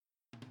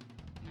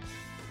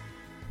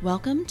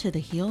Welcome to the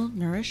Heal,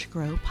 Nourish,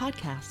 Grow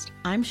podcast.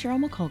 I'm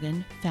Cheryl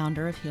McColgan,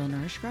 founder of Heal,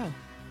 Nourish, Grow.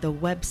 The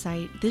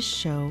website, this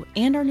show,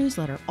 and our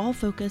newsletter all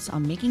focus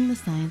on making the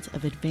science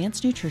of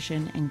advanced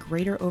nutrition and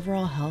greater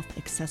overall health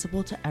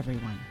accessible to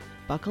everyone.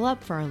 Buckle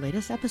up for our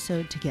latest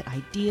episode to get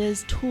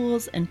ideas,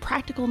 tools, and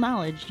practical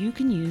knowledge you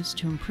can use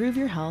to improve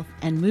your health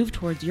and move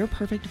towards your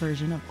perfect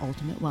version of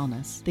ultimate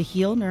wellness. The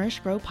Heal,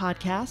 Nourish, Grow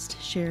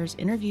podcast shares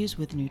interviews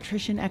with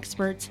nutrition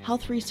experts,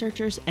 health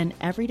researchers, and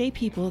everyday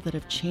people that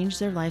have changed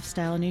their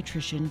lifestyle and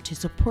nutrition to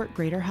support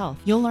greater health.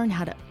 You'll learn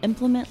how to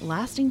implement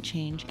lasting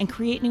change and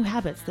create new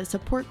habits that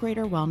support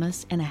greater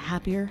wellness and a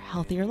happier,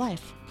 healthier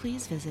life.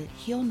 Please visit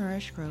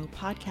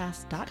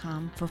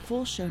healnourishgrowpodcast.com for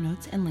full show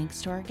notes and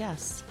links to our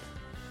guests.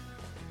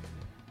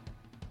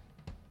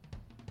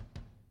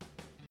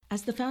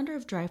 As the founder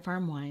of Dry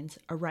Farm Wines,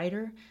 a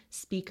writer,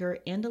 speaker,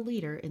 and a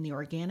leader in the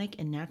organic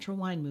and natural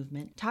wine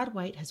movement, Todd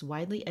White has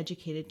widely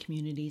educated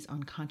communities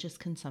on conscious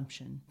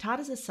consumption. Todd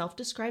is a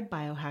self-described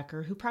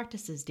biohacker who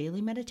practices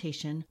daily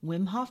meditation,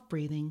 Wim Hof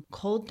breathing,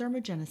 cold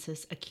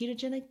thermogenesis, a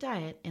ketogenic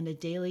diet, and a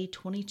daily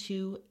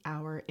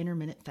 22-hour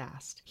intermittent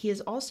fast. He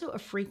is also a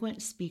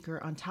frequent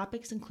speaker on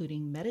topics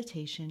including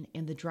meditation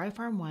and the Dry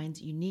Farm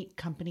Wines' unique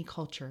company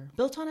culture.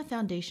 Built on a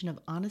foundation of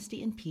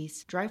honesty and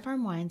peace, Dry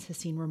Farm Wines has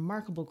seen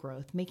remarkable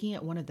growth, making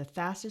it one of the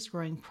fastest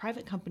growing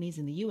private companies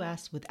in the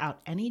U.S. without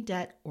any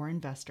debt or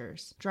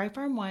investors. Dry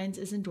Farm Wines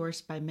is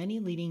endorsed by many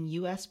leading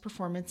U.S.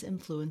 performance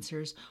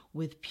influencers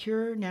with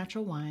pure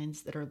natural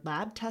wines that are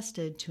lab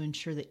tested to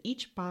ensure that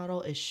each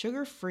bottle is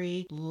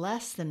sugar-free,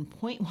 less than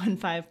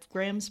 0.15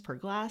 grams per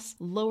glass,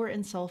 lower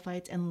in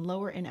sulfites, and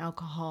lower in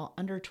alcohol,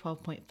 under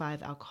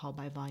 12.5 alcohol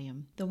by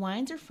volume. The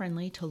wines are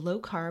friendly to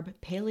low-carb,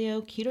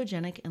 paleo,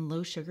 ketogenic, and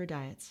low-sugar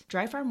diets.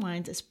 Dry Farm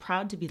Wines is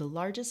proud to be the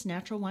largest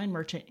natural wine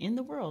merchant in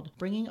the world,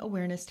 bringing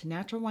awareness to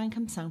natural wine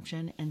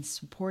consumption and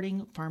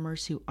supporting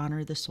farmers who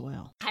honor the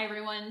soil. Hi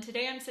everyone,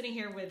 today I'm sitting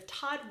here with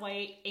Todd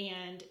White,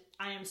 and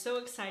I am so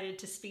excited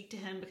to speak to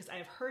him because I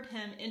have heard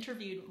him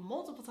interviewed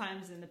multiple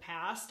times in the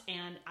past,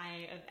 and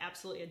I have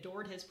absolutely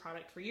adored his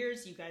product for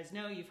years. You guys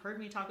know, you've heard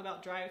me talk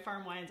about Dry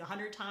Farm Wines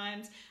 100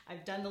 times.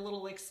 I've done the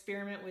little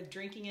experiment with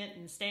drinking it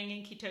and staying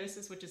in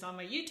ketosis, which is on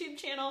my YouTube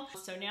channel.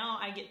 So now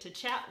I get to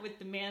chat with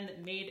the man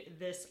that made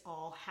this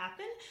all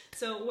happen.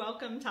 So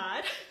welcome,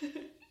 Todd.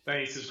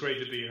 Thanks, it's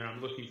great to be here.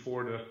 I'm looking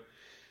forward to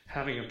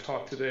having a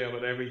talk today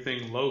about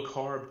everything low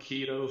carb,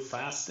 keto,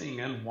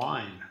 fasting, and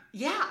wine.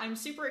 Yeah, I'm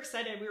super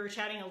excited. We were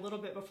chatting a little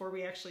bit before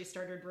we actually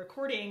started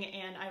recording,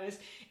 and I was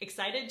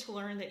excited to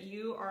learn that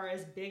you are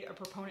as big a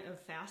proponent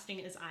of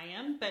fasting as I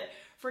am. But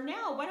for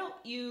now, why don't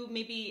you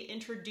maybe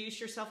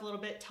introduce yourself a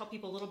little bit, tell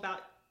people a little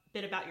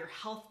bit about your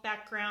health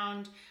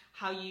background,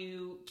 how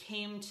you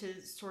came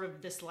to sort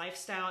of this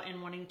lifestyle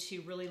and wanting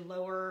to really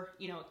lower,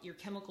 your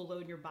chemical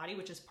load in your body,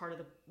 which is part of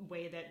the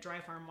way that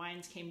Dry Farm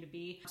Wines came to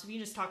be. So if you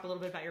just talk a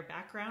little bit about your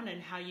background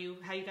and how you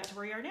got to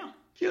where you are now.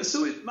 Yeah,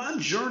 so my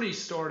journey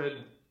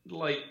started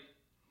like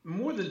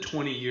more than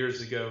 20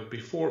 years ago.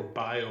 Before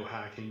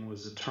biohacking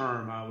was a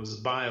term, I was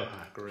a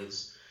biohacker,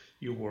 as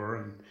you were,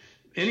 and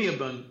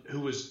anyone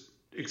who was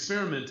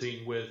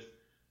experimenting with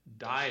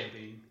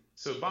dieting.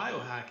 So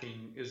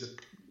biohacking is a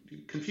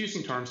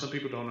confusing term. Some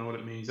people don't know what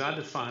it means. I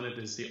define it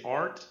as the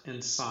art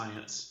and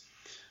science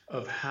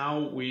of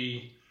how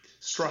we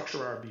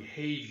structure our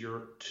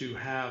behavior to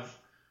have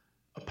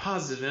a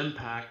positive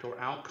impact or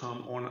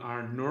outcome on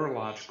our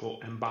neurological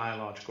and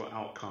biological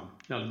outcome.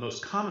 Now, the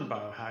most common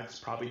biohack is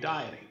probably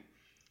dieting,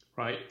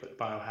 right? But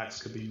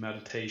biohacks could be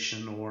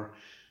meditation or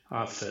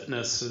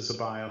fitness is a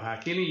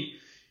biohack.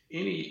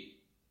 Any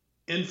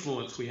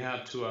influence we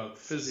have to a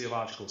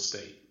physiological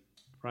state.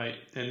 Right,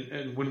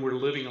 and when we're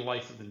living a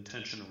life of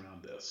intention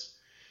around this,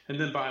 and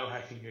then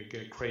biohacking could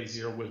get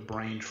crazier with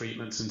brain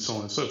treatments and so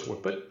on and so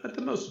forth. But at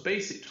the most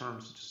basic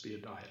terms, it'd just be a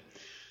diet.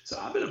 So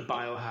I've been a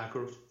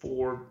biohacker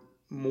for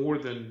more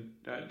than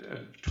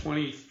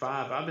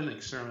 25. I've been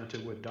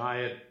experimenting with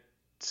diet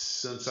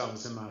since I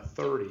was in my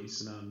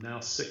 30s, and I'm now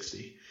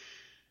 60.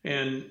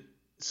 And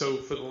so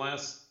for the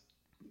last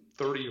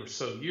 30 or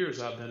so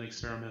years, I've been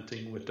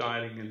experimenting with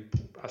dieting, and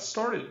I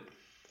started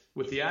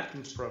with the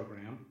Atkins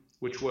program,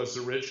 which was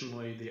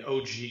originally the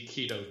OG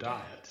keto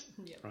diet,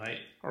 yep. Right?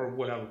 Or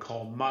what I would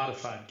call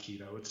modified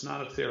keto. It's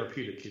not a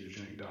therapeutic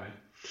ketogenic diet.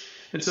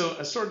 And so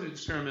I started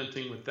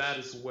experimenting with that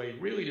as a way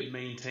really to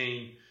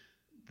maintain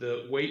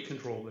the weight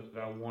control that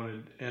I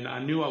wanted. And I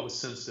knew I was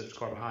sensitive to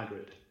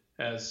carbohydrate,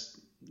 as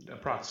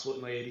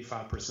approximately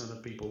 85%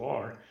 of people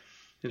are.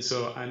 And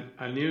so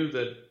I knew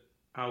that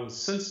I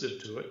was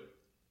sensitive to it.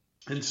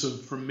 And so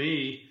for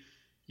me,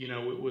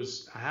 it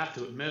was, I have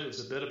to admit, it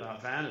was a bit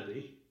about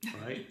vanity,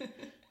 right?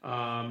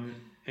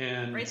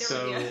 And right there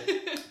so, with you.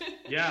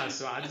 yeah,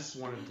 so I just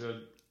wanted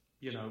to,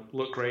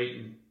 look great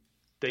and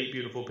date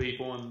beautiful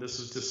people. And this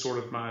was just sort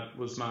of my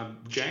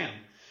jam.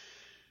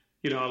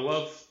 I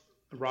love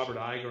Robert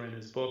Iger in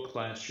his book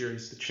last year.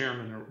 He's the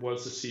chairman or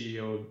was the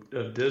CEO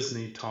of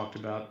Disney, talked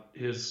about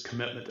his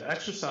commitment to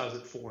exercise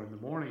at 4 a.m.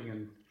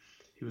 And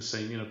he was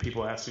saying,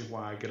 people ask me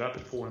why I get up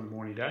at 4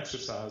 a.m. to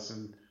exercise,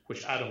 and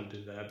which I don't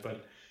do that,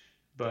 but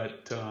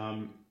but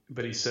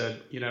he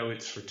said,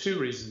 it's for two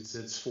reasons.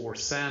 It's for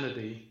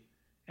sanity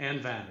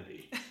and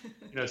vanity.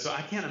 So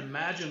I can't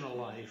imagine a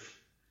life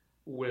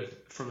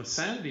from a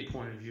sanity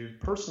point of view,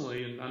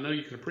 personally, and I know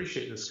you can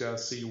appreciate this,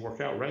 Gus, so you work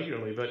out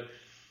regularly, but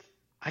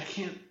I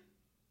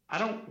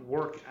don't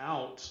work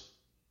out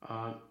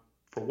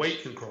for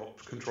weight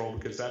control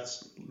because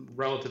that's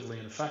relatively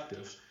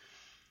ineffective.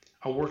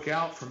 I work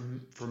out for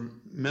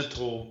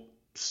mental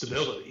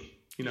stability,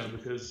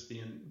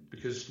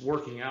 because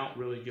working out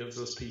really gives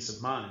us peace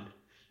of mind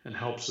and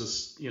helps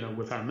us,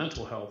 with our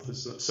mental health.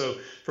 So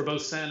for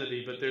both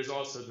sanity, but there's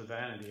also the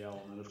vanity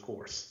element, of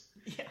course.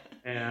 Yeah.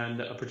 And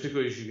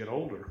particularly as you get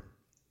older,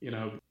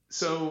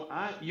 So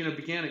I,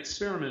 began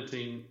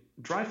experimenting.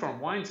 Dry Farm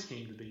Wines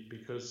came to be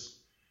because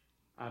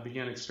I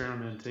began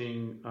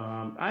experimenting.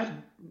 I'd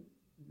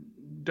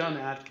done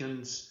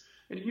Atkins,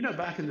 and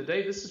back in the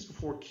day, this is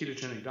before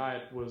ketogenic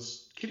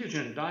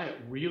diet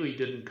really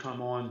didn't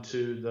come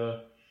onto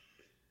the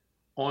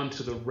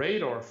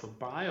radar for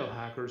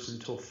biohackers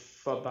until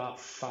about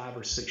 5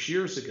 or 6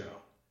 years ago.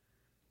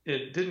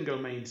 It didn't go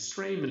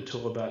mainstream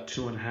until about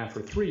 2.5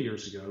 or 3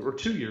 years ago, or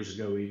 2 years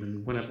ago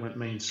even, when it went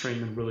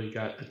mainstream and really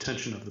got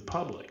attention of the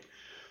public.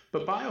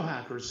 But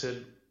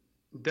biohackers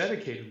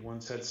dedicated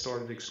ones had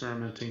started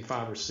experimenting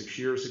 5 or 6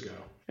 years ago.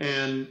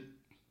 And,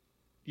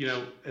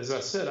 as I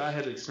said, I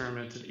had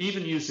experimented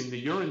even using the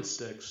urine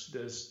sticks,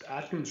 as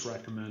Atkins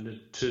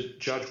recommended, to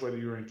judge whether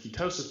you were in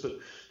ketosis. But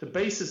the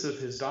basis of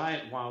his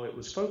diet, while it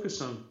was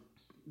focused on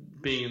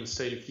being in a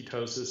state of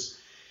ketosis,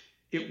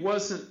 it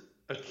wasn't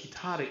a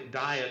ketotic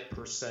diet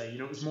per se.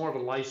 It was more of a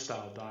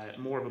lifestyle diet,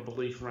 more of a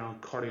belief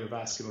around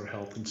cardiovascular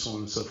health and so on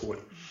and so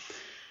forth.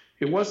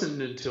 It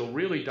wasn't until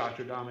really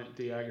Dr. Dominic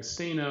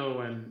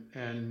D'Agostino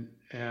and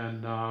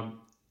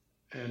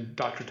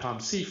Dr. Tom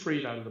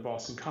Seyfried out of the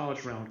Boston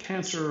College around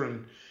cancer,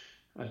 and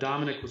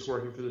Dominic was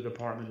working for the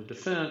Department of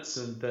Defense,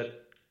 and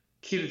that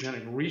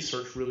ketogenic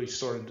research really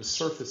started to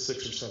surface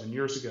 6 or 7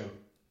 years ago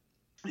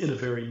in a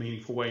very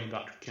meaningful way, and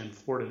Dr. Ken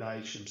Ford at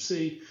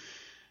IHMC.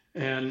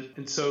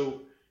 And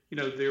so,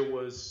 there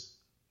was,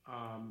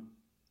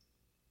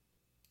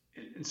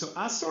 and so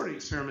I started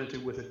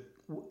experimenting with a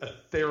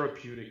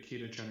therapeutic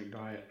ketogenic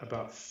diet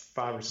about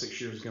 5 or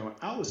 6 years ago.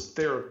 I was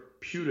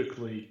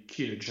therapeutically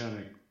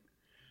ketogenic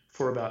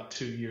for about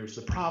 2 years.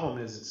 The problem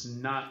is it's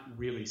not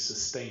really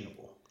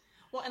sustainable.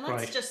 Well, and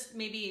let's just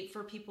maybe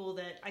for people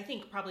that I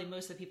think probably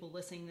most of the people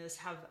listening to this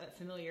have a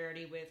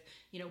familiarity with,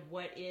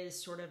 what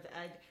is sort of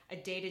a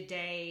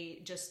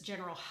day-to-day, just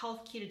general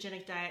health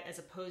ketogenic diet as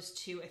opposed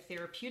to a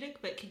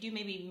therapeutic. But could you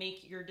maybe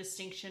make your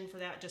distinction for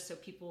that just so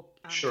people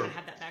Sure. kind of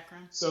have that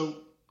background?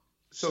 So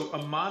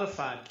a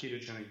modified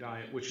ketogenic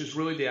diet, which is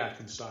really the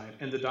Atkins diet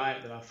and the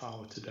diet that I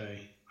follow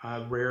today, I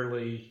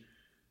rarely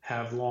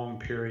have long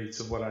periods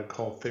of what I'd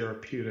call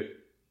therapeutic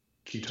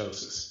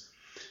ketosis.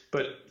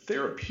 But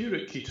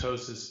therapeutic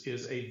ketosis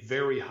is a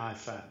very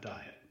high-fat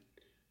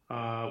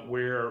diet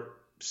where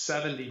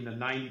 70 to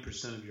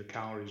 90% of your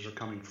calories are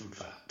coming from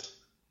fat,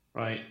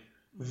 right?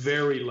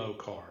 Very low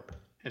carb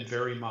and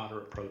very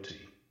moderate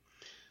protein.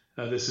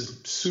 This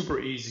is super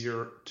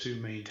easier to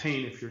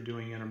maintain if you're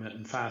doing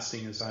intermittent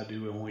fasting, as I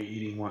do, only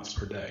eating once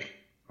per day,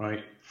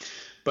 right?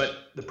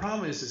 But the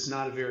problem is it's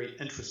not a very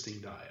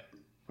interesting diet,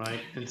 right?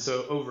 And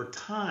so over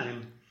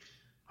time,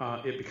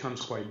 it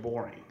becomes quite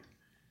boring.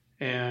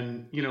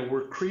 And,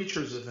 we're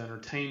creatures of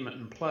entertainment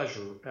and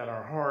pleasure. At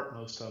our heart,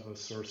 most of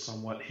us are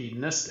somewhat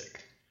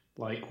hedonistic.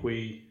 Like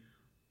we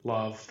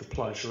love the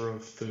pleasure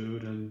of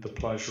food and the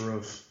pleasure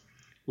of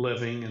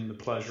living and the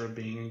pleasure of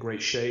being in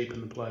great shape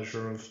and the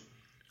pleasure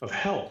of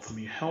health. I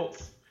mean,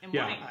 health. And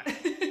yeah,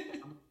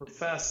 I'm a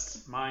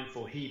professed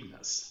mindful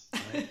hedonist,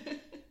 right?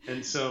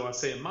 And so I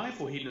say a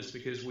mindful hedonist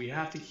because we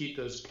have to keep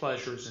those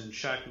pleasures in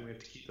check and we have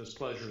to keep those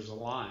pleasures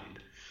aligned.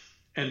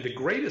 And the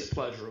greatest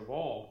pleasure of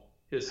all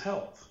is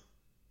health.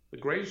 The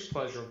greatest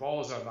pleasure of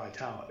all is our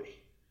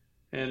vitality.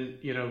 And,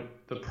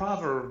 the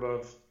proverb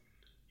of,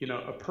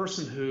 a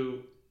person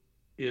who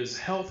is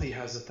healthy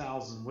has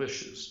 1,000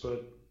 wishes,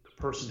 but the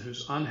person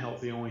who's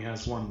unhealthy only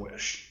has one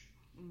wish,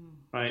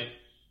 right?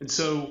 And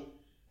so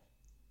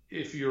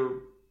if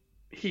you're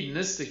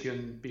hedonistic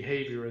in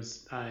behavior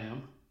as I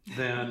am,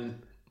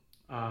 then,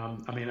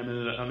 I'm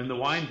in the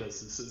wine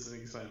business as an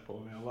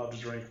example. I love to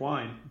drink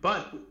wine,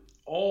 but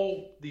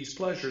all these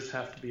pleasures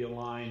have to be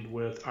aligned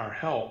with our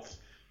health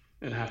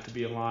and have to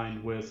be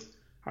aligned with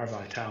our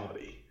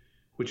vitality,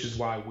 which is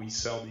why we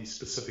sell these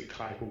specific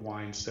type of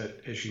wines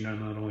that, as you know,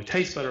 not only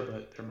taste better,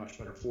 but they're much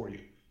better for you.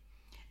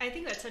 I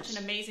think that's such an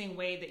amazing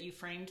way that you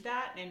framed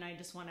that. And I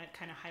just want to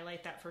kind of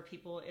highlight that for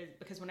people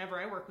because whenever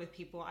I work with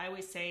people, I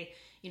always say,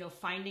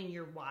 finding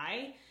your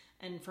why.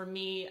 And for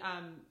me,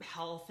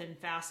 health and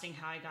fasting,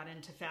 how I got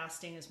into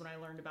fasting is when I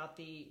learned about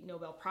the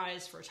Nobel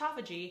Prize for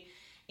autophagy.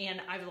 And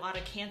I have a lot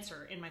of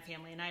cancer in my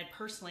family. And I had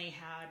personally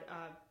had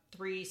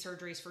 3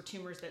 surgeries for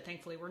tumors that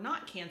thankfully were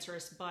not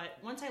cancerous. But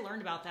once I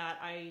learned about that,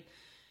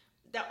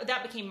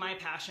 that became my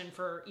passion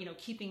for,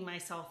 keeping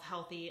myself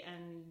healthy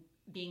and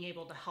being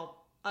able to help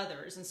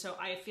others. And so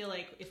I feel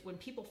like when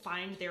people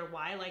find their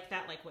why like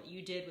that, like what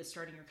you did with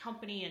starting your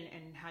company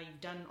and how you've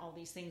done all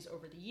these things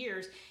over the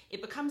years,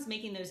 it becomes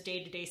making those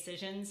day-to-day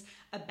decisions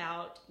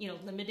about,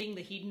 limiting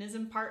the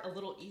hedonism part a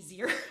little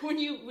easier when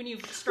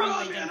you've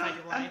strongly identified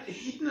your why.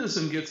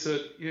 Hedonism gets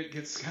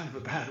kind of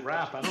a bad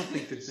rap. I don't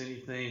think there's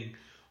anything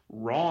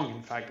wrong.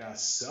 In fact, I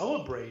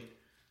celebrate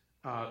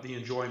the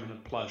enjoyment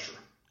of pleasure.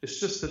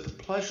 It's just that the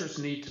pleasures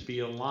need to be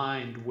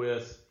aligned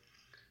with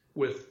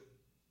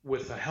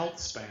a health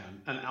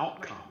span, an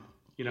outcome,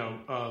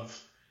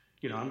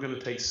 I'm going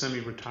to take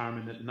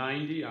semi-retirement at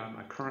 90.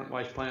 My current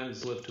life plan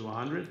is to live to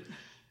 100.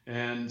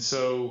 And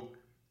so,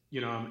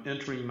 I'm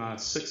entering my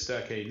 6th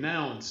decade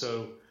now. And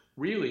so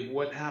really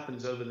what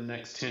happens over the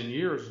next 10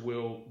 years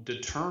will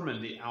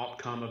determine the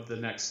outcome of the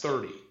next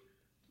 30,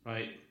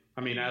 right?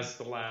 I mean, as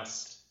the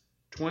last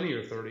 20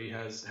 or 30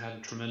 has had a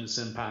tremendous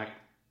impact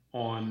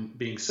on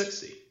being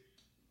 60,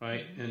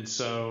 right? And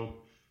so,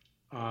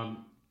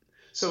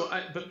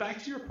 but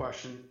back to your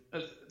question,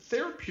 a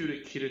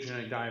therapeutic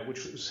ketogenic diet,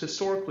 which was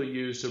historically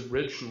used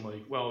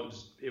originally,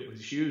 it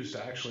was used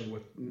actually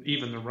with,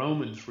 even the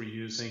Romans were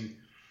using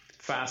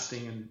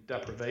fasting and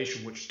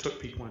deprivation, which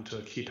took people into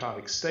a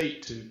ketotic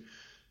state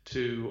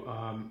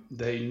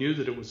they knew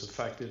that it was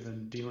effective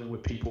in dealing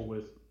with people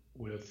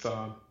with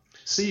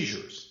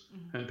seizures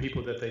and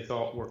people that they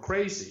thought were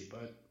crazy,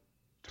 but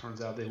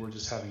turns out they were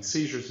just having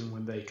seizures. And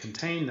when they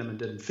contained them and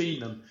didn't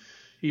feed them,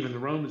 even the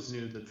Romans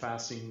knew that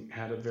fasting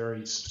had a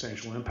very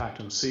substantial impact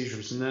on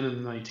seizures. And then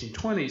in the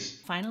 1920s...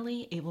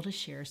 Finally able to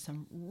share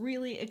some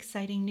really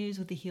exciting news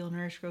with the Heal,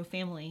 Nourish, Grow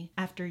family.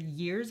 After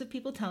years of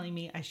people telling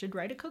me I should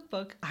write a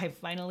cookbook, I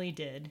finally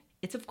did.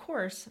 It's, of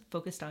course,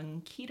 focused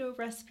on keto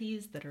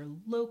recipes that are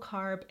low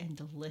carb and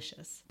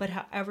delicious. But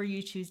however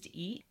you choose to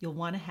eat, you'll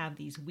want to have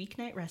these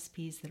weeknight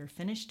recipes that are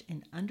finished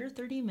in under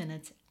 30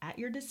 minutes at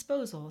your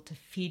disposal to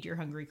feed your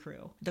hungry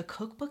crew. The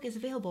cookbook is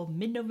available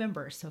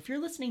mid-November, so if you're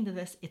listening to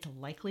this, it's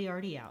likely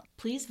already out.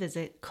 Please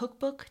visit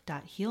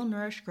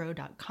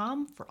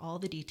cookbook.healnourishgrow.com for all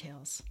the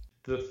details.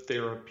 The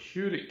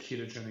therapeutic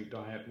ketogenic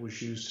diet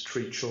was used to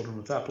treat children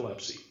with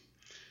epilepsy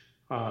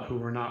who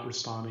were not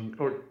responding,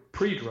 or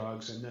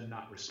pre-drugs and then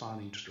not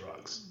responding to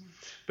drugs.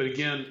 But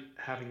again,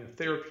 having a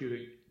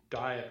therapeutic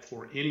diet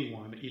for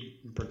anyone,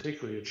 even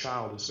particularly a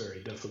child, is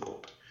very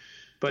difficult.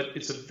 But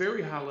it's a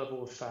very high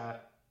level of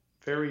fat,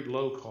 very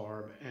low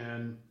carb,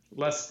 and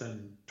less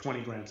than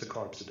 20 grams of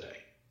carbs a day,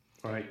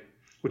 right?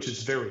 Which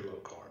is very low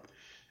carb.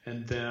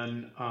 And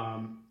then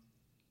a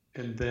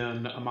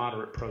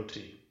moderate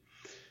protein.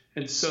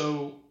 And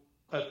so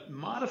a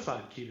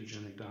modified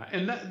ketogenic diet,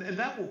 and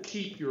that will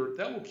keep your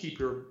beta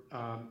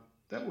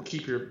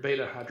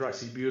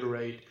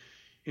hydroxybutyrate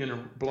in a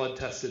blood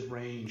tested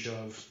range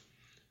of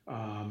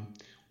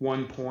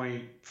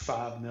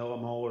 1.5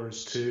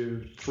 millimolars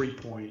to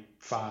 3.5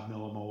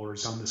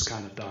 millimolars on this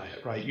kind of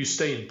diet, right? You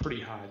stay in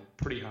pretty high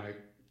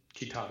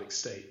ketotic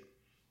state.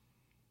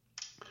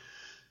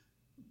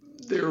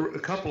 There are a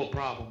couple of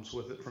problems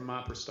with it from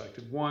my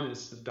perspective. One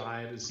is the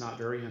diet is not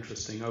very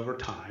interesting over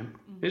time.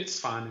 It's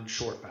fine in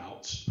short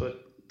bouts,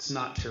 but it's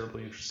not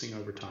terribly interesting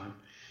over time.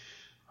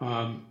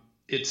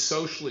 It's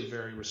socially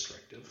very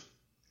restrictive.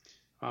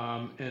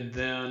 And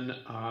then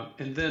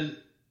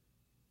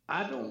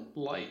I don't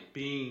like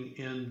being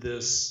in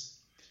this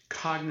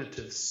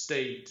cognitive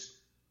state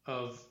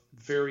of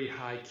very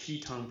high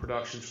ketone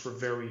productions for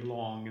very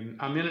long. And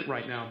I'm in it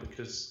right now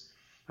because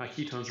my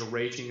ketones are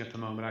raging at the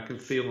moment. I can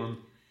feel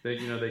them. They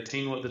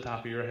tingle at the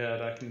top of your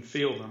head. I can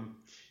feel them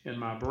in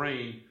my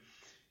brain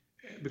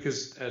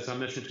because, as I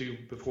mentioned to you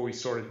before we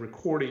started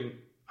recording,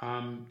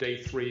 I'm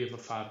day 3 of a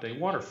 5-day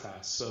water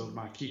fast. So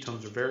my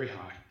ketones are very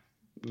high,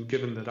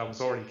 given that I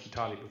was already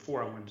ketotic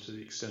before I went into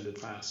the extended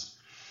fast.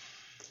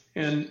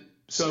 And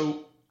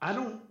so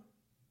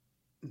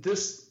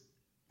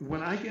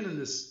when I get in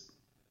this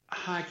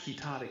high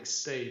ketotic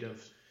state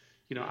of,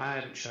 I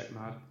haven't checked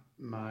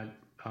my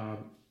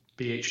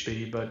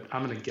BHB, but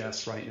I'm going to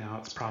guess right now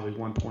it's probably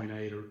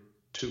 1.8 or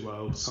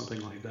 2.0, something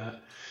like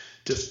that,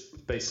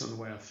 just based on the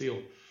way I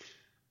feel.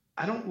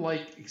 I don't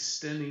like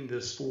extending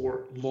this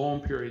for long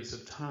periods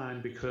of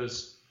time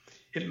because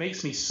it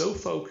makes me so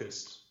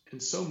focused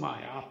and so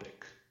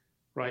myopic,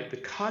 right? The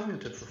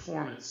cognitive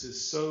performance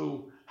is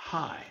so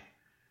high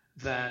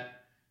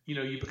that,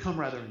 you become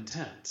rather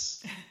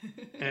intense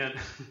and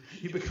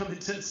you become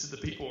intense to the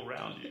people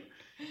around you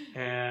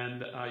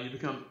and you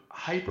become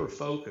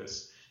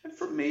hyper-focused. And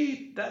for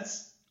me,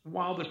 that's,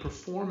 while the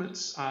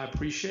performance I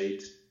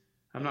appreciate,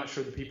 I'm not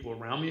sure the people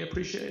around me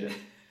appreciate it.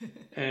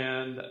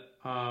 And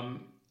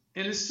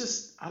it's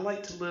just, I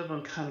like to live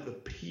on kind of a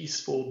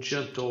peaceful,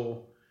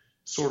 gentle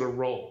sort of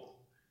roll.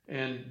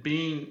 And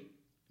being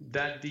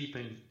that deep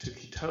into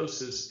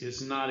ketosis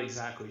is not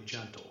exactly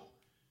gentle.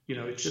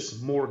 It's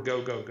just more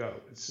go, go,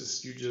 go. It's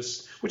just,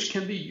 which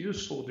can be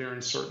useful during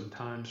certain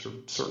times for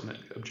certain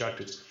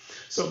objectives.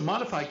 So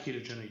modified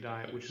ketogenic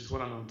diet, which is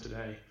what I'm on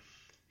today,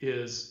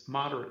 is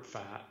moderate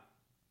fat,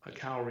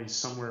 calories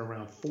somewhere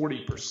around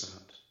 40%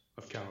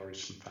 of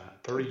calories from fat,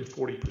 30 to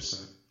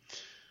 40%.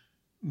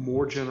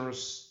 More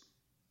generous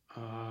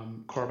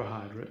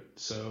carbohydrate,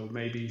 so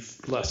maybe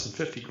less than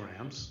 50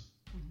 grams,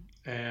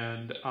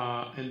 and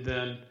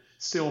then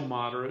still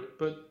moderate,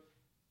 but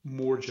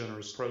more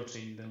generous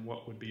protein than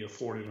what would be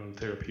afforded on a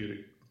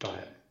therapeutic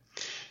diet.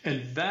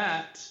 And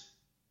that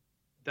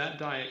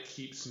diet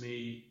keeps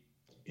me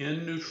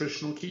in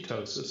nutritional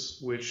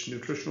ketosis, which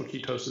nutritional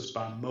ketosis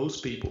by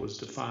most people is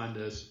defined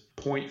as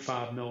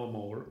 0.5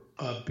 millimolar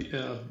of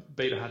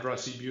beta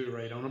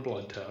hydroxybutyrate on a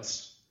blood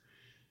test,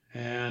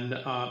 and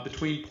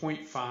between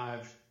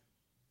 0.5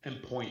 and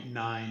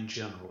 0.9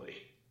 generally.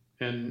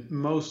 And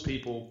most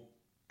people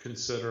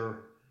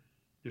consider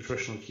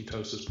nutritional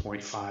ketosis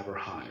 0.5 or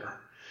higher.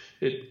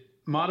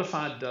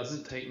 Modified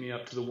doesn't take me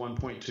up to the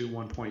 1.2,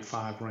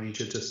 1.5 range.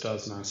 It just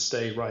does not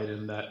stay right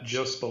in that,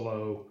 just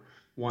below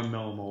 1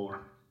 millimolar.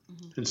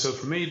 And so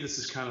for me, this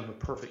is kind of a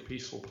perfect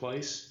peaceful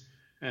place,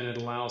 and it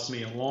allows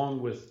me,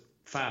 along with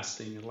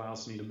fasting, it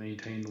allows me to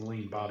maintain the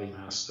lean body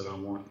mass that I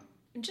want.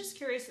 I'm just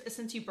curious,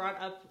 since you brought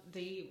up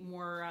the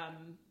more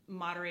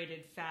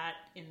moderated fat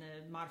in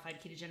the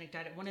modified ketogenic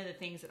diet, one of the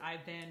things that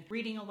I've been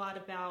reading a lot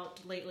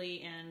about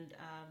lately and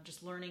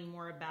just learning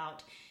more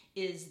about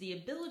is the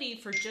ability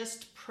for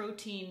just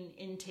protein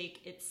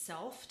intake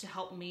itself to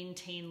help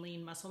maintain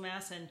lean muscle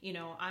mass. And,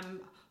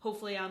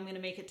 hopefully I'm going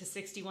to make it to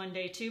 61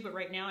 day too, but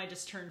right now I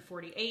just turned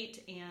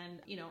 48,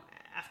 and,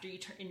 after you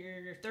turn in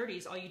your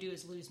 30s, all you do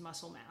is lose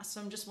muscle mass. So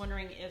I'm just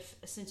wondering if,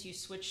 since you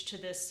switched to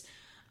this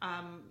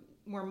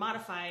more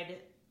modified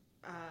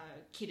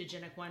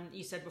ketogenic one,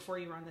 you said before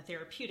you were on the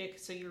therapeutic,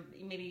 so you're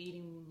maybe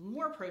eating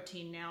more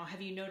protein now.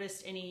 Have you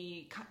noticed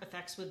any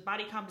effects with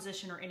body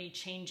composition or any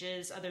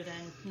changes other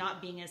than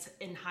not being as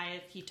in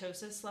high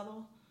ketosis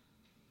level?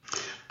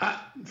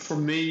 For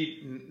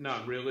me,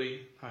 not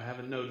really. I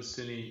haven't noticed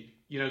any.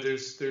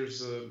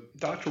 There's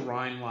Dr.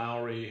 Ryan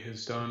Lowry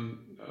has done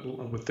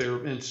with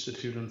their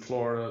institute in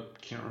Florida.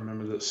 Can't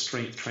remember, the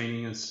Strength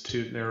Training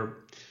Institute. They're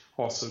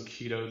also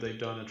keto. They've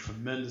done a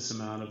tremendous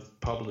amount of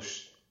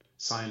published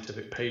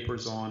scientific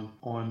papers on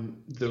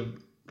the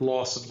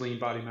loss of lean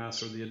body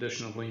mass or the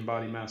addition of lean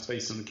body mass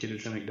based on the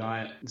ketogenic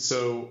diet.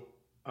 So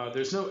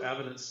there's no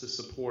evidence to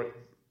support,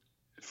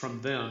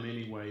 from them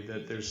anyway,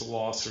 that there's a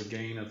loss or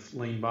gain of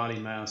lean body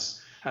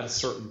mass at a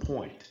certain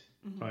point,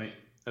 right?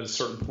 At a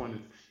certain point,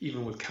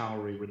 even with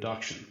calorie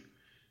reduction.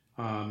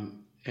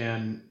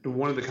 And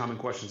one of the common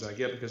questions I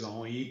get, because I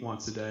only eat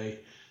once a day,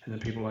 and then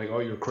people are like, "Oh,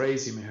 you're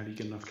crazy, man. How do you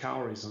get enough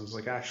calories?" And I was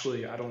like,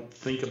 actually, I don't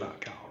think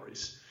about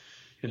calories.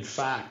 In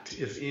fact,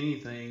 if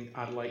anything,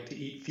 I'd like to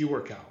eat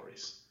fewer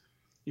calories.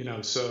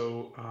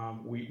 So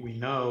we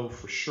know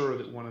for sure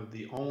that one of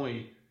the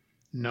only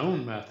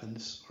known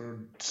methods, or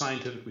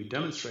scientifically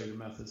demonstrated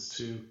methods,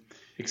 to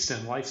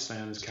extend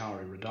lifespan is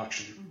calorie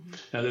reduction.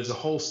 Now, there's a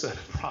whole set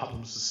of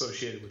problems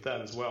associated with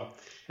that as well.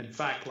 In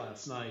fact,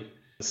 last night,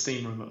 the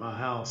steam room at my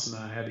house, and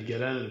I had to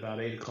get in at about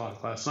 8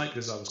 o'clock last night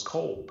because I was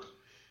cold,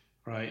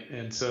 right?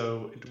 And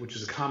so, which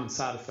is a common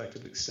side effect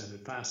of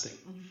extended fasting.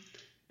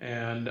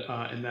 And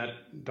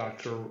that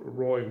Dr.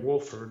 Roy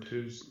Wolford,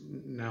 who's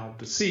now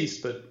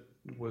deceased, but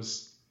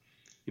was,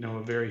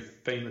 a very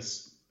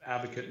famous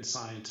advocate and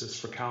scientist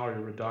for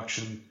calorie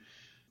reduction.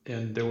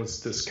 And there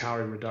was this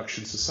calorie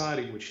reduction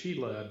society, which he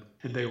led,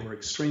 and they were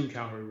extreme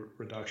calorie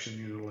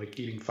reduction, like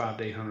eating 500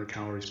 to 800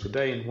 calories per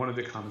day. And one of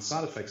the common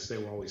side effects, they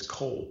were always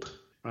cold,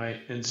 right?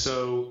 And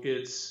so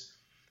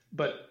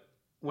but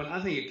when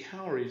I think of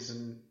calories,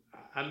 and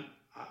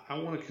I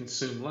want to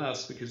consume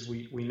less, because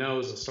we know,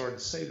 as I started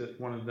to say, that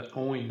one of the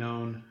only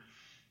known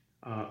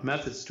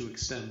methods to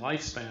extend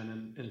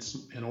lifespan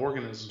in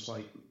organisms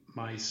like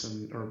mice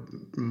or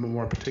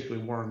more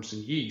particularly worms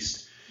and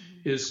yeast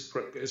is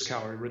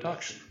calorie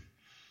reduction.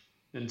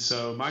 And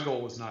so my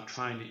goal was not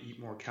trying to eat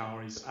more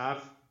calories.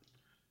 I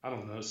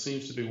don't know,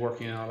 seems to be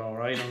working out all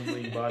right on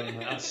lean body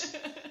mass.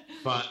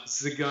 But it's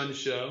the gun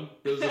show.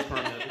 Those are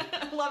permitted.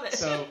 I love it.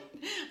 So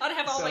I'd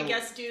have all my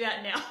guests do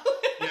that now.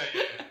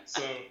 Yeah.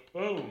 So,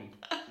 boom.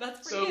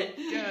 That's pretty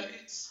good. Yeah,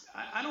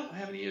 I don't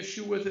have any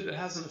issue with it. It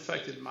hasn't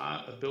affected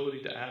my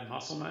ability to add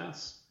muscle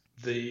mass.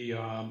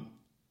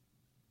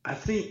 I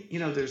think,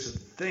 there's a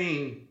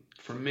thing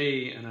for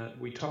me, and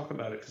we talk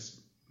about it because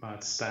my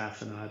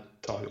staff and I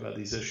talk about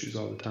these issues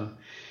all the time.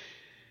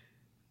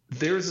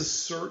 There's a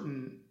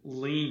certain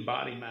lean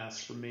body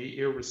mass for me,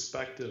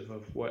 irrespective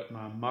of what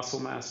my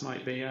muscle mass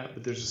might be at,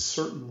 but there's a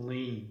certain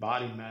lean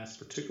body mass,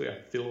 particularly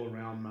I feel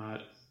around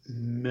my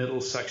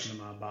middle section of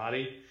my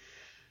body,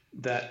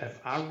 that if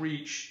I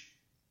reach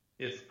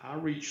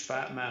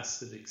fat mass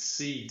that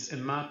exceeds,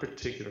 in my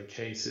particular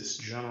case, it's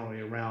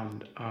generally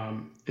around a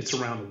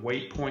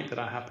weight point that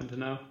I happen to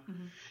know.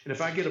 And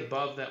if I get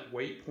above that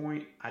weight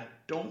point, I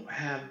don't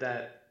have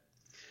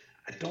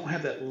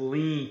that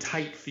lean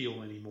tight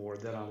feel anymore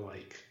that I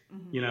like.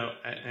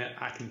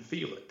 I can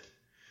feel it.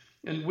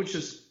 And which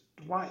is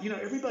why,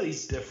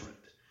 everybody's different.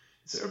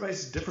 So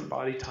everybody's different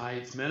body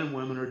types. Men and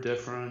women are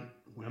different.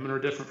 Women are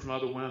different from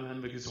other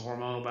women because of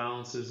hormonal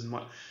balances and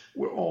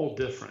we're all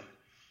different,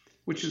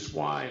 which is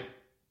why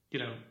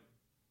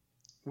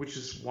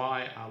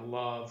I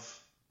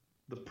love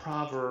the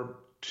proverb,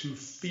 to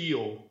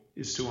feel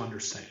is to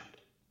understand.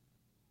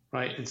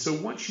 right? And so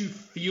once you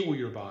feel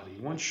your body,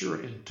 once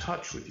you're in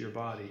touch with your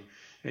body,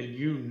 and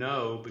you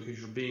know because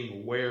you're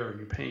being aware and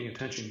you're paying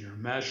attention, you're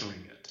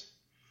measuring it,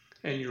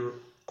 and you're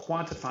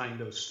quantifying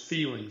those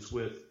feelings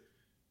with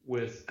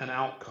an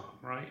outcome,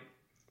 right?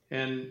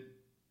 And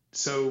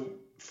so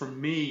for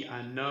me,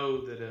 I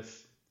know that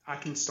if I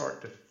can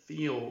start to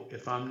feel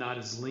if I'm not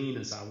as lean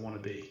as I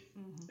want to be.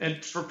 Mm-hmm.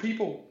 And for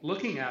people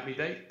looking at me,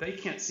 they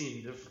can't see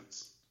any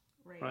difference,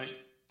 right?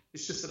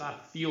 It's just that I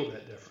feel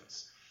that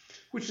difference,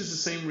 which is the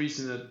same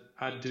reason that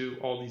I do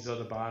all these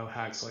other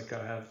biohacks. Like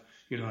I have,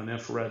 an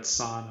infrared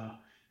sauna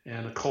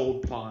and a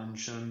cold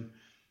plunge and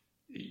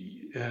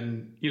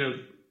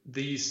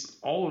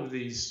all of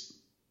these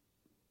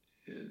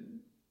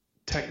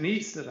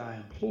techniques that I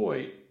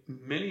employ,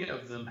 many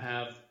of them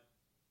have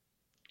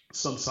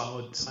some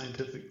solid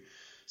scientific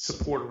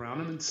support around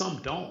them and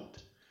some don't.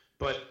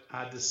 But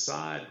I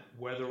decide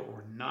whether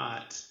or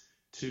not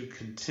to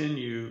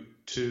continue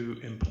to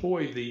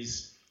employ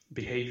these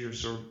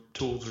behaviors or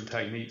tools or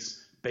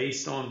techniques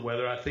based on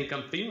whether I think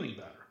I'm feeling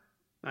better.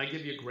 And I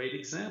give you a great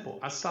example.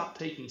 I stopped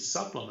taking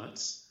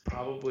supplements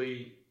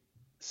probably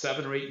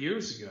 7 or 8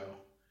 years ago.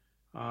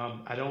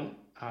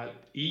 I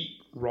eat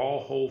raw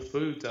whole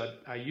foods.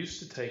 I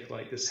used to take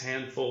like this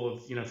handful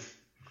of,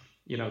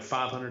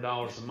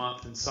 $500 a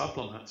month in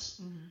supplements.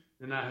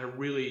 Mm-hmm. And I had a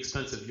really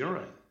expensive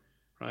urine,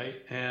 right?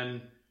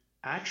 And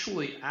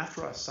actually,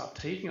 after I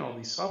stopped taking all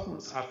these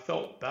supplements, I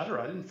felt better.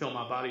 I didn't feel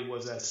my body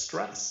was as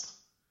stressed,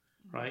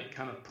 right?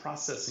 Kind of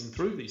processing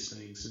through these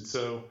things. And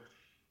so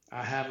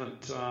I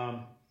haven't,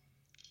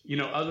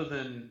 other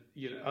than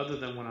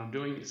when I'm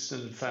doing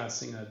extended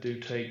fasting, I do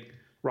take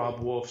Rob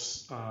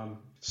Wolf's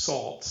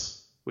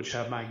salts, which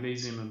have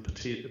magnesium and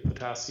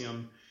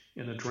potassium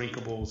in a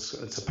drinkable.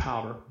 It's a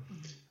powder.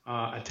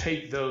 I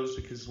take those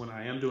because when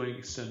I am doing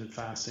extended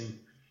fasting,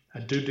 I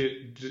do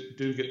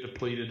get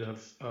depleted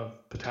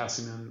of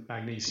potassium and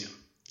magnesium,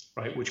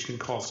 right, which can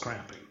cause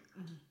cramping.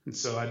 Mm-hmm. And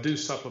so I do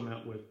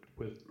supplement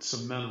with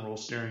some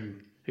minerals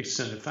during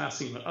extended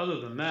fasting. But other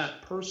than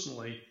that,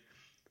 personally,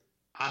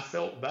 I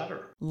felt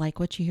better. Like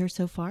what you hear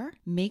so far?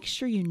 Make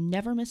sure you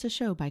never miss a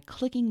show by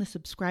clicking the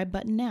subscribe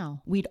button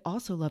now. We'd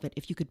also love it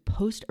if you could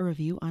post a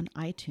review on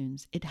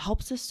iTunes. It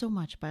helps us so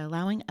much by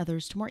allowing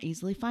others to more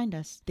easily find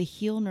us. The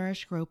Heal,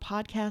 Nourish, Grow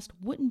podcast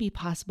wouldn't be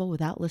possible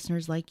without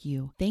listeners like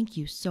you. Thank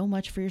you so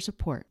much for your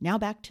support. Now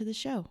back to the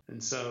show.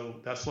 And so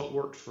that's what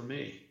worked for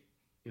me,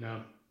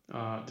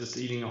 just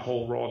eating a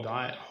whole real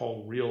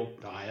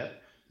diet.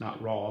 Not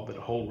raw, but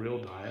a whole real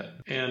diet.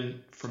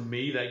 And for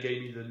me, that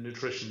gave me the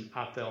nutrition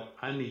I felt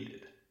I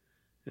needed.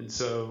 And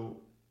so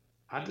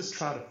I just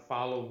try to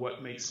follow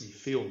what makes me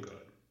feel good.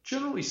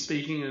 Generally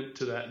speaking,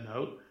 to that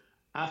note,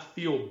 I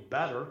feel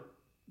better,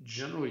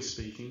 generally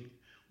speaking,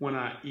 when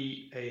I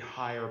eat a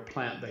higher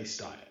plant-based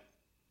diet,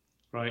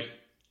 right?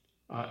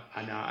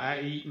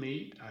 I eat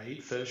meat, I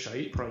eat fish, I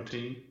eat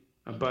protein,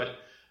 but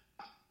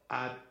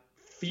I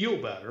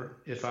feel better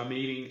if I'm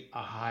eating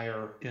a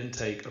higher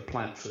intake of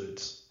plant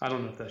foods. I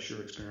don't know if that's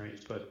your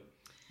experience, but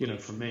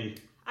for me,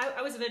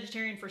 I was a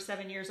vegetarian for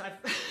 7 years.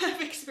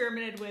 I've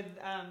experimented with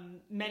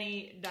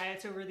many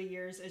diets over the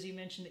years, as you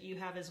mentioned that you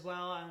have as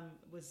well.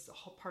 Was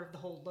part of the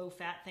whole low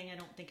fat thing. I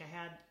don't think I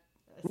had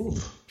a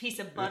piece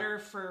of butter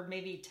for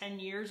maybe 10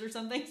 years or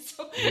something.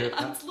 So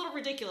it's a little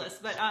ridiculous,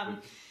 but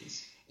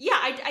yeah,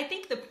 I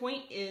think the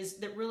point is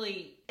that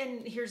really,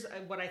 and here's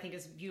what I think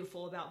is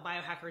beautiful about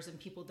biohackers and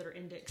people that are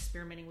into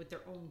experimenting with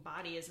their own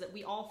body, is that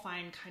we all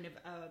find kind of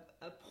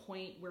a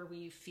point where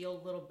we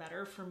feel a little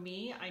better. For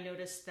me, I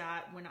noticed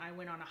that when I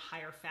went on a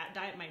higher fat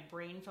diet, my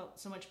brain felt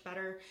so much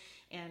better.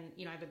 And,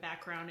 I have a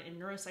background in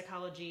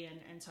neuropsychology,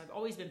 and so I've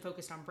always been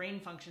focused on brain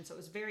function. So it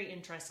was very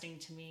interesting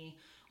to me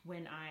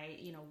when I,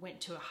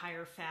 went to a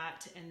higher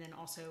fat and then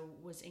also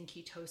was in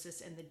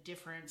ketosis, and the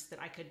difference that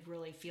I could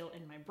really feel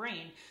in my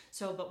brain.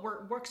 So, but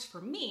what works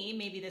for me,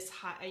 maybe this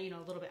high, a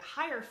little bit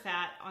higher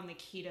fat on the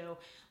keto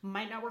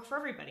might not work for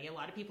everybody. A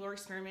lot of people are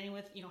experimenting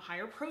with,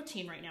 higher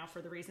protein right now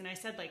for the reason I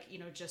said, like,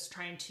 just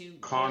trying to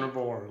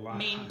carnivore,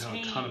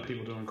 maintain. A ton of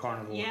people doing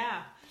carnivore.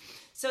 Yeah.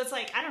 So it's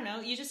like, I don't know,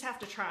 you just have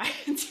to try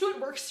and see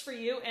what works for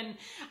you. And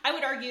I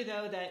would argue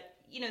though that,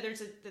 there's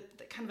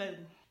the kind of a,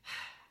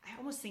 I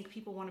almost think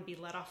people want to be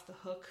let off the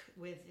hook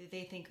with,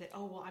 they think that,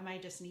 oh, well, I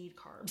might just need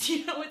carbs.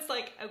 It's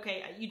like,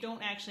 okay, you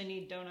don't actually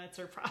need donuts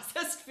or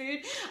processed food.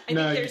 I think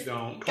there's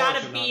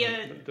got to be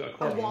a wall there.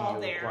 Carbs are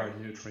not a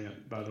required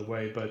nutrient, by the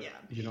way, but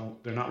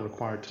they're not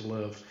required to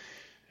live.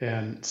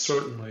 And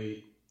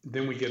certainly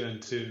then we get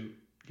into,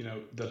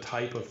 the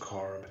type of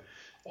carb.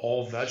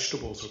 All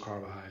vegetables are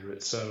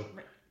carbohydrates. So,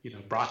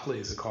 broccoli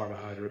is a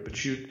carbohydrate,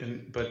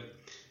 but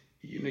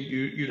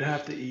you'd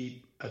have to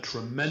eat a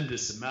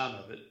tremendous amount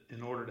of it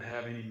in order to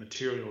have any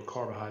material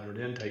carbohydrate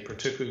intake,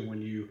 particularly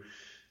when you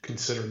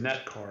consider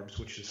net carbs,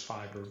 which is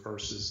fiber,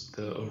 versus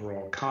the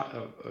overall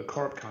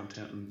carb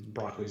content. And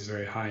broccoli is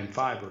very high in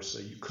fiber, so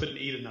you couldn't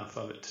eat enough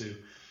of it to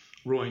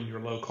ruin your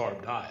low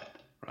carb diet,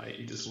 right?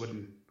 You just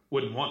wouldn't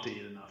wouldn't want to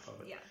eat enough of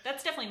it. Yeah,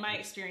 that's definitely my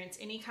experience.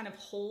 Any kind of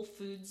whole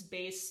foods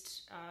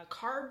based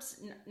carbs,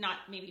 not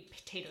maybe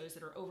potatoes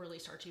that are overly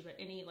starchy, but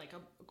any like a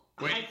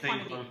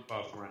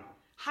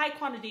high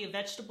quantity of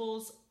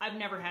vegetables. I've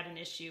never had an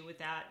issue with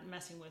that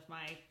messing with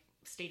my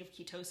state of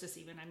ketosis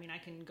even. I mean, I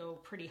can go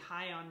pretty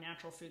high on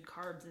natural food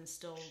carbs and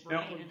still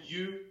remain. Now,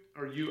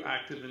 are you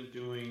active in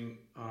doing,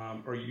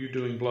 are you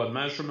doing blood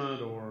measurement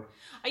or?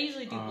 I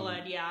usually do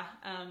blood, yeah.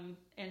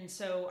 And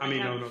so I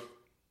mean, on a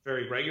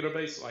very regular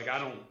basis, like I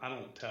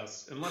don't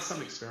test unless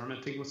I'm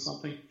experimenting with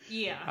something.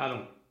 Yeah. I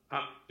don't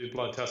do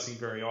blood testing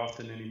very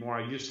often anymore.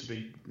 I used to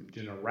be,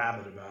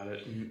 rabid about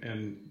it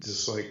and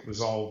just like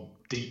was all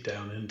deep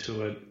down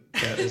into it.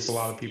 As a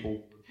lot of people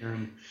were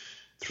hearing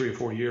 3 or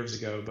 4 years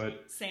ago,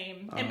 but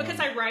same. And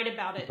because I write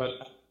about it,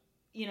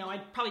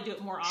 I'd probably do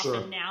it more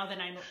often now than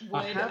I would.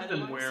 I have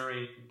been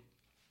wearing,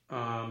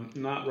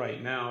 not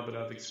right now, but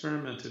I've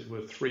experimented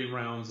with 3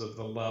 rounds of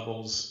the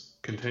Levels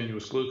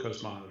continuous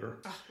glucose monitor,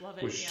 love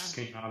it, which just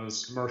came out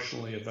as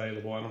commercially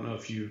available. I don't know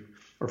if you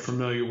are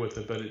familiar with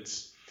it, but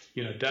it's,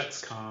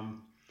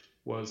 Dexcom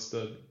was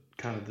the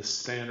kind of the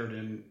standard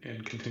in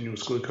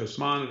continuous glucose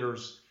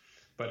monitors.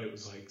 But it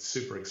was like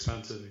super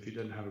expensive. If you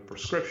didn't have a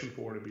prescription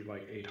for it, it'd be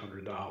like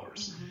 $800.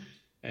 Mm-hmm.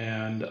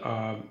 And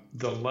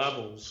the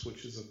Levels,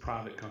 which is a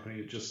private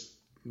company, it just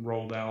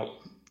rolled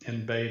out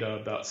in beta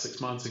about 6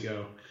 months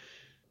ago.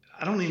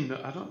 I'm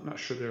not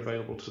sure they're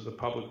available to the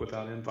public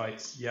without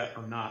invites yet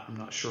or not. I'm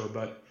not sure,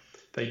 but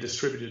they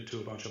distributed to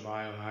a bunch of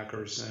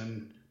biohackers,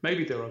 and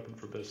maybe they're open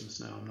for business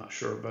now. I'm not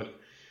sure, but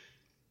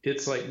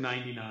it's like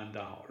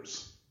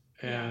 $99,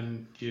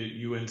 and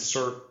you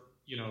insert,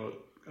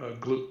 a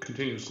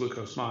continuous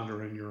glucose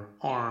monitor in your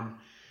arm,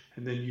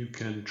 and then you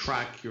can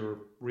track your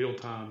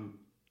real-time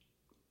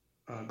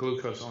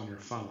glucose on your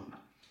phone.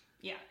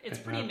 Yeah, it's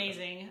pretty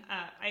amazing.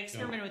 I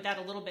experimented with that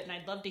a little bit, and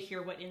I'd love to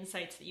hear what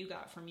insights that you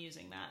got from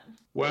using that.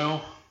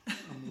 Well,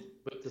 I'm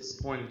a bit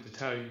disappointed to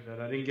tell you that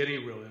I didn't get any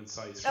real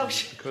insights from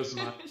it because of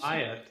my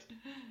diet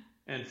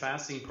and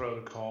fasting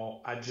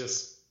protocol.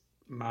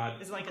 My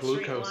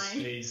glucose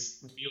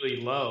stays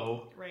really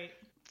low. Right.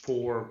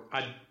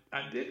 I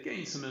did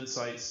gain some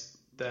insights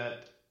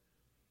that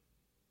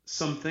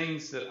some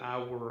things I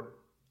was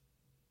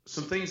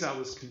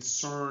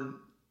concerned.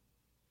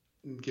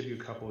 I'll give you a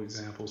couple of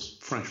examples.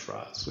 French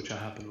fries, which I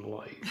happen to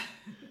like.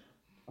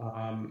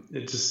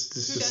 It's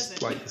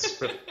just like the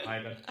script.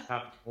 I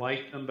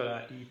like them, but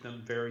I eat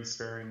them very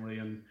sparingly.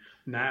 And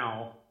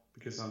now,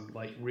 because I'm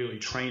like really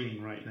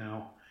training right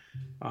now,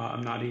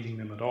 I'm not eating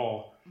them at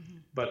all. Mm-hmm.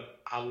 But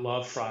I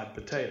love fried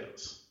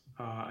potatoes.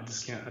 I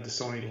just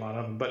don't eat a lot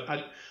of them. But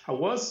it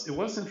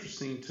was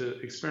interesting to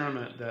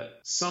experiment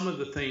that some of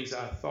the things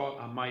I thought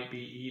I might be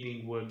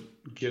eating would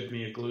give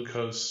me a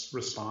glucose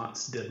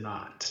response did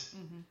not.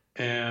 Mm-hmm.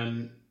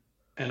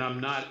 And I'm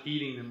not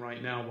eating them right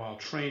now while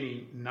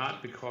training,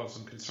 not because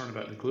I'm concerned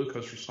about the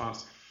glucose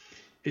response.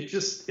 It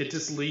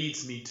just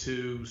leads me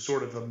to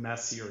sort of a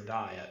messier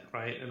diet,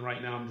 right? And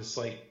right now I'm just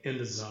like in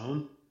the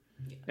zone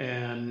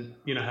and,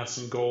 have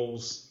some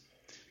goals.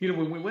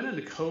 When we went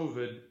into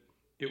COVID,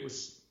 it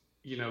was,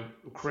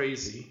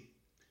 crazy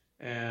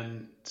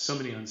and so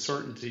many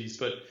uncertainties.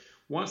 But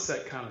once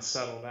that kind of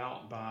settled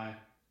out by,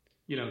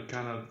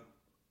 kind of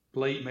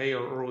late May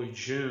or early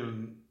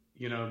June,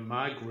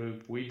 my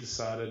group, we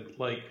decided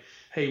like,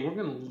 hey, we're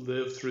going to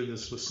live through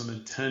this with some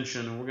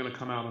intention and we're going to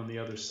come out on the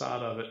other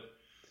side of it,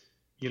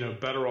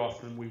 better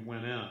off than we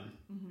went in.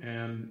 Mm-hmm.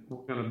 And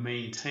we're going to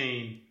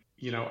maintain,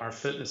 our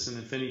fitness and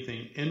if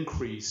anything,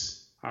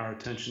 increase our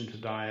attention to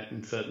diet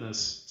and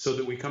fitness so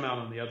that we come out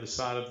on the other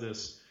side of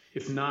this.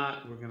 If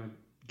not, we're going to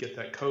get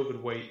that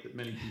COVID weight that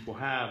many people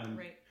have, and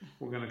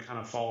we're going to kind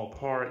of fall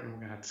apart, and we're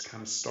going to have to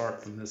kind of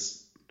start from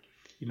this,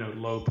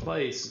 low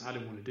place. And I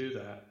didn't want to do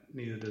that.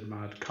 Neither did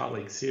my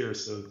colleagues here.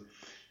 So,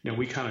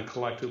 we kind of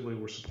collectively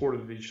were supportive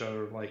of each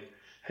other. Like,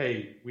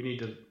 hey, we need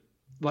to.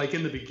 Like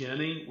in the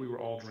beginning, we were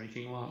all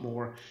drinking a lot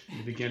more. In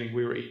the beginning,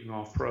 we were eating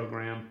off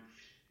program.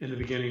 In the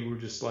beginning, we were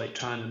just like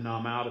trying to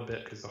numb out a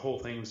bit because the whole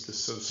thing was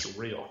just so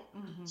surreal.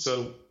 Mm-hmm.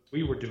 So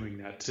we were doing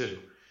that too.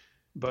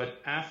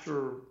 But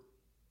after,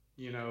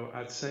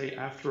 I'd say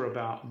after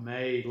about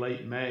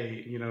late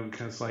May,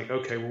 kind of like,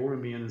 okay, well, we're going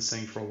to be in this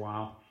thing for a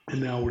while.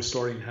 And now we're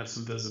starting to have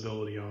some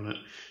visibility on it.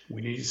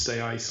 We need to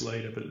stay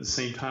isolated, but at the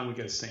same time, we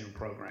got to stay on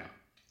program,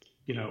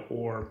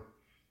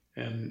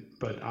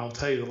 but I'll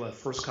tell you the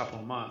first couple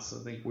of months,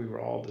 I think we were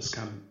all just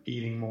kind of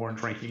eating more and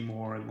drinking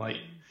more and like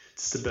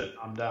just a bit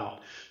numbed out.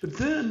 But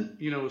then,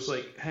 it's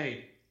like,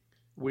 hey,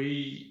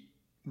 we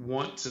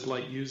want to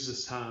like use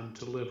this time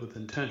to live with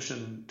intention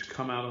and to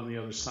come out on the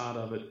other side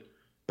of it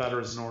better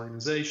as an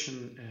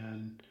organization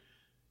and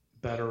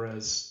better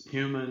as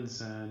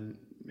humans and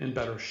in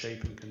better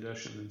shape and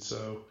condition. And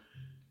so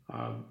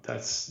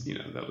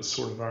that was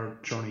sort of our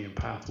journey and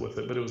path with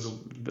it, but it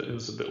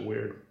was a bit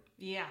weird.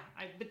 Yeah,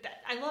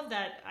 I love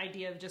that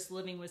idea of just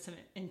living with some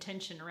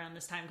intention around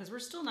this time because we're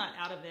still not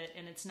out of it,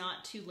 and it's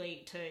not too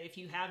late to, if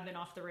you have been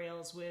off the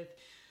rails with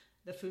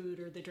the food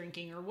or the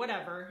drinking or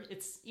whatever.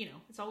 It's,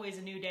 it's always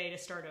a new day to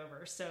start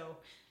over. So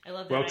I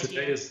love that idea. Well,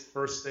 today is the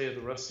first day of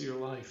the rest of your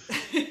life.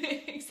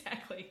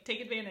 Exactly.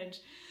 Take advantage.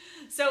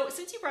 So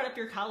since you brought up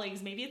your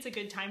colleagues, maybe it's a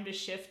good time to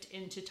shift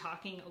into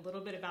talking a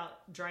little bit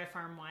about Dry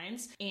Farm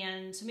Wines.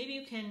 And so maybe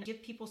you can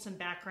give people some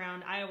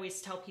background. I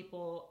always tell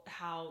people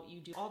how you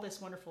do all this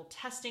wonderful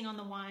testing on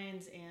the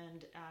wines,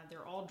 and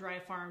they're all dry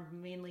farmed,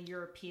 mainly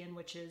European,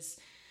 which is,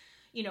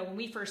 when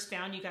we first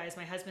found you guys,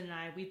 my husband and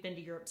I, we've been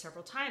to Europe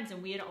several times,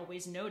 and we had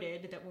always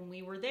noted that when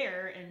we were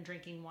there and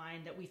drinking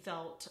wine that we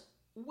felt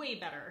way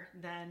better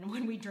than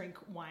when we drink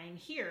wine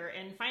here.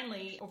 And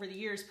finally, over the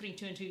years, putting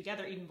two and two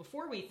together, even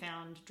before we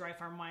found Dry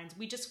Farm Wines,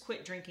 we just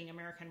quit drinking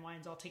American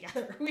wines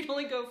altogether. We'd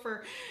only go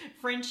for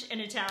French and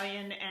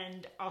Italian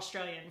and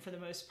Australian for the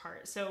most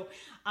part. So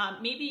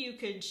maybe you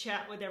could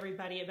chat with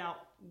everybody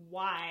about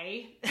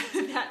why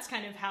that's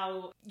kind of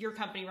how your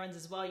company runs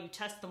as well. You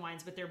test the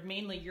wines, but they're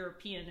mainly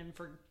European and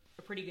for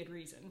a pretty good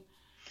reason.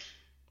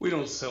 We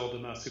don't sell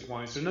domestic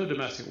wines. There are no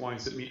domestic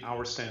wines that meet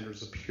our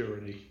standards of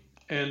purity.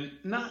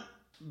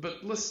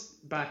 But let's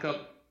back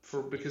up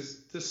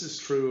because this is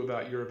true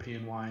about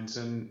European wines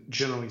and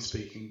generally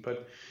speaking,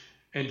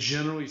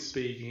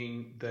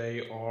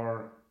 they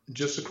are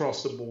just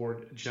across the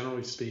board,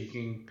 generally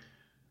speaking,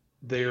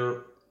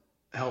 they're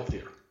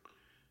healthier.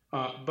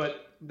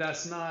 But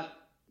that's not,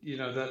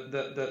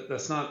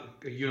 that's not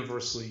a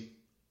universally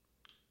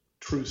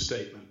true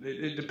statement.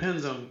 It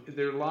depends on,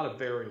 there are a lot of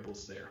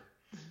variables there.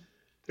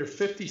 There are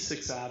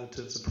 56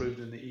 additives approved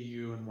in the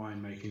EU in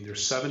winemaking. There are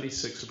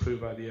 76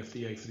 approved by the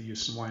FDA for the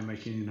use in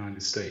winemaking in the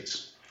United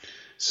States.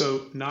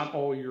 So not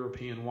all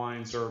European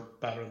wines are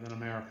better than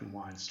American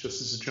wines.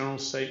 Just as a general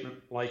statement,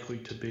 likely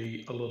to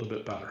be a little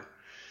bit better.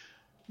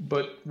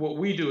 But what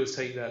we do is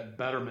take that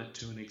betterment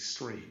to an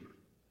extreme.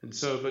 And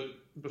so, but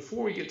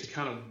before we get to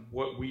kind of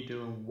what we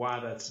do and why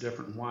that's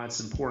different and why it's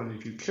important,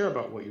 if you care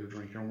about what you're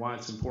drinking and why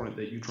it's important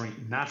that you drink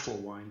natural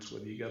wines,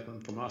 whether you get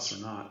them from us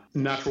or not.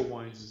 Natural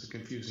wines is a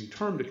confusing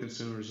term to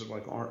consumers,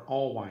 aren't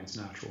all wines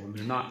natural, and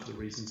they're not for the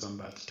reasons I'm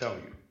about to tell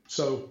you.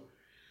 So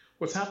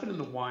what's happened in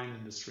the wine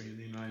industry in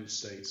the United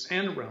States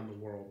and around the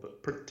world,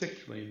 but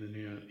particularly in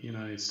the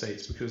United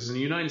States, because in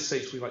the United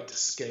States we like to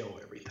scale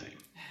everything,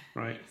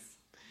 right?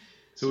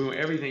 So we want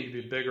everything to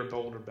be bigger,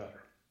 bolder, better.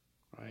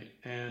 Right?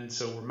 And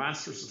so we're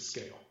masters of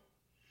scale.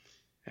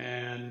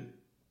 And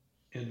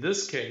in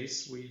this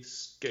case, we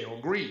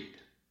scale greed.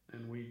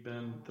 And we've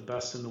been the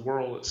best in the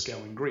world at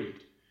scaling greed.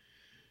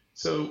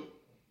 So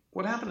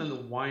what happened in the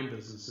wine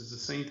business is the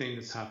same thing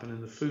that's happened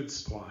in the food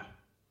supply.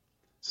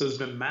 So there's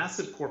been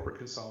massive corporate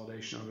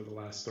consolidation over the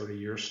last 30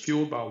 years,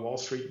 fueled by Wall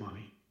Street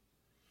money,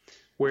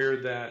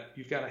 where that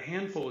you've got a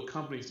handful of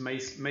companies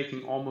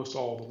making almost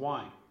all the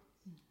wine.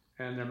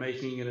 And they're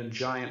making it in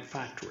giant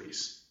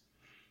factories.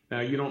 Now,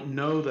 you don't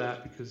know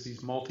that because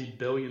these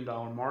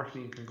multi-billion-dollar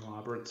marketing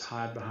conglomerates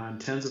hide behind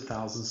tens of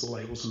thousands of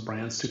labels and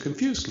brands to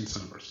confuse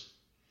consumers.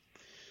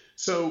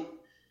 So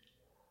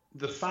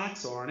the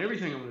facts are, and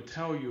everything I'm going to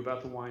tell you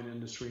about the wine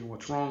industry and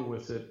what's wrong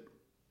with it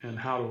and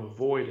how to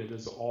avoid it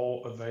is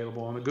all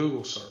available on a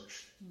Google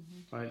search.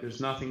 Right? There's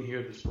nothing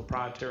here that's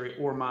proprietary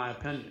or my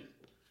opinion.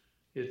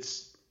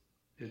 It's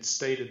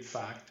stated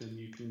fact, and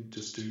you can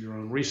just do your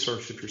own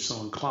research if you're so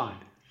inclined.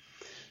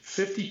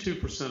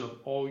 52% of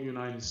all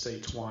United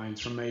States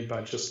wines are made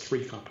by just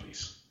 3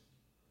 companies.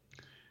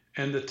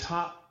 And the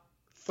top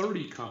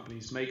 30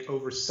 companies make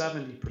over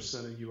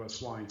 70% of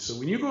U.S. wines. So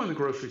when you go in the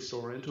grocery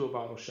store into a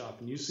bottle shop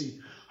and you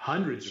see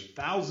hundreds or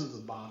thousands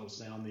of bottles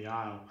down the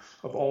aisle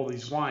of all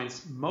these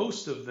wines,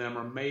 most of them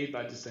are made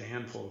by just a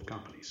handful of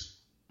companies.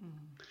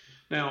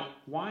 Now,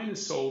 wine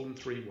is sold in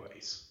 3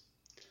 ways: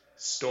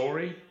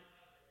 story,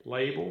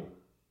 label,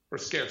 or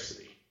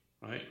scarcity,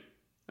 right?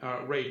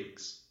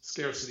 Ratings.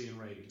 Scarcity and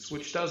ratings,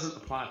 which doesn't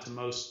apply to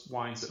most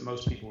wines that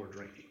most people are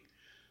drinking.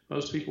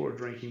 Most people are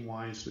drinking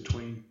wines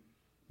between,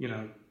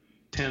 $10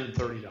 and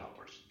 $30,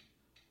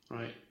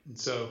 right? And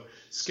so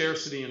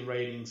scarcity and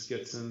ratings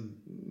gets in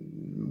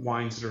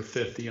wines that are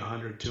 $50,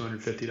 $100,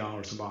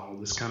 $250 a bottle.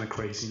 This kind of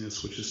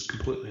craziness, which is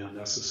completely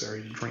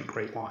unnecessary to drink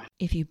great wine.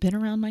 If you've been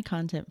around my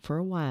content for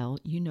a while,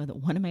 you know that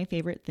one of my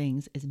favorite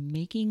things is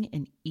making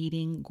and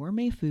eating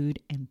gourmet food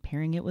and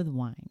pairing it with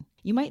wine.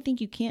 You might think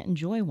you can't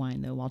enjoy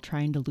wine, though, while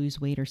trying to lose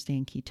weight or stay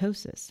in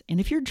ketosis. And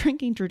if you're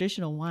drinking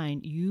traditional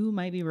wine, you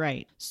might be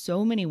right.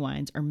 So many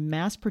wines are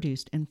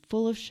mass-produced and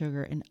full of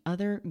sugar and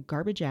other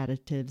garbage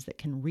additives that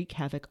can wreak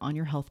havoc on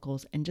your health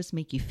goals and just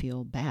make you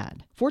feel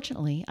bad.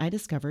 Fortunately, I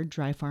discovered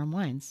Dry Farm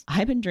Wines.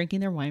 I've been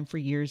drinking their wine for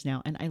years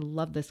now, and I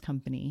love this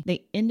company.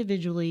 They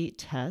individually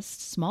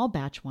test small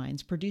batch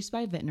wines produced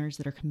by vintners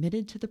that are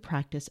committed to the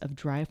practice of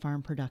dry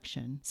farm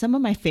production. Some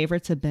of my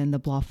favorites have been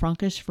the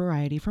Blaufränkisch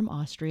variety from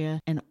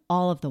Austria and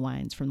all of the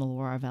wines from the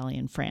Loire Valley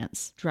in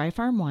France. Dry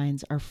Farm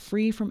wines are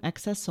free from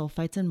excess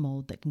sulfites and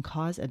mold that can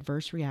cause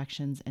adverse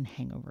reactions and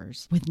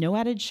hangovers. With no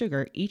added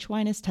sugar, each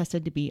wine is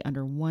tested to be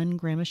under 1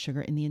 gram of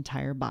sugar in the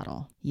entire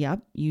bottle.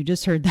 Yep, you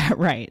just heard that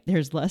right.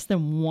 There's less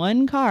than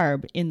 1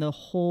 carb in the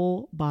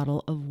whole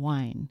bottle of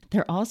wine.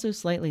 They're also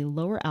slightly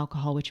lower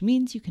alcohol, which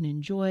means you can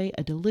enjoy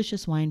a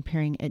delicious wine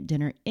pairing at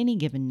dinner any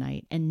given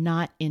night and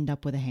not end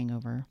up with a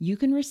hangover. You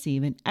can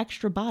receive an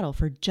extra bottle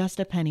for just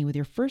a penny with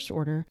your first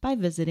order by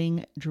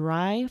visiting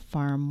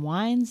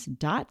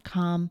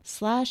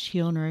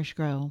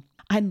dryfarmwines.com/healnourishgrow.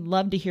 I'd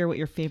love to hear what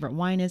your favorite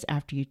wine is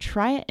after you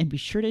try it, and be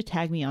sure to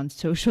tag me on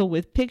social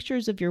with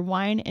pictures of your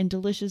wine and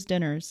delicious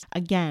dinners.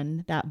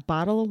 Again, that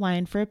bottle of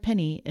wine for a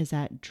penny is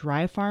at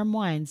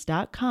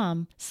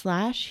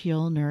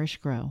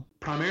dryfarmwines.com/healnourishgrow.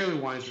 Primarily,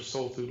 wines are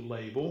sold through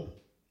label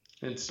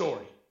and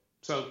story.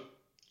 So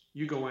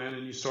you go in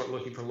and you start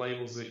looking for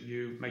labels that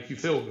make you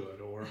feel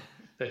good, or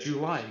that you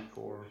like,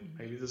 or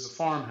maybe there's a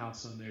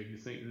farmhouse in there. You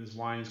think this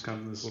wine's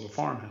come from this little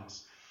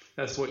farmhouse.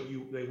 That's what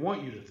they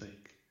want you to think.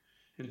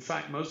 In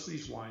fact, most of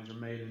these wines are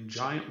made in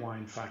giant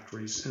wine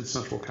factories in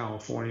Central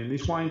California, and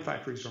these wine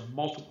factories are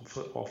multiple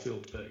football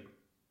fields big.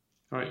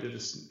 All right, they're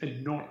just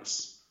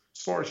enormous,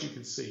 as far as you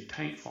can see,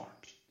 tank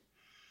farms.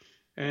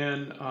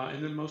 And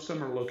then most of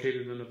them are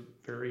located in a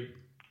very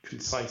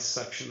concise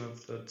section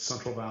of the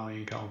Central Valley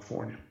in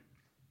California.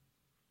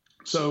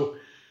 So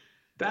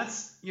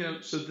that's,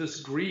 so this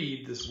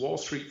greed, this Wall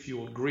Street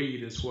fueled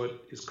greed, is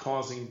what is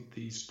causing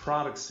these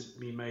products to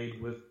be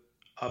made with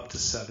up to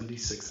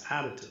 76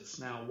 additives.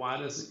 Now, why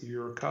doesn't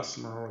your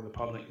customer or the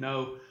public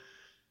know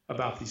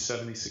about these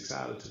 76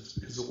 additives?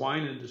 Because the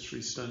wine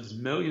industry spends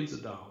millions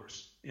of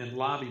dollars in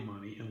lobby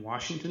money in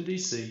Washington,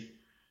 D.C.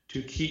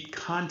 to keep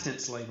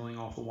contents labeling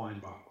off the wine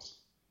bottles.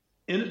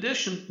 In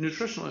addition,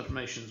 nutritional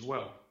information as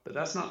well, but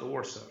that's not the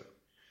worst of it.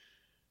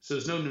 So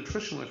there's no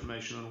nutritional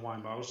information on a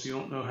wine bottle, so you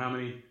don't know how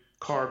many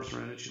carbs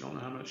are in it. You don't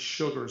know how much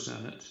sugar's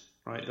in it,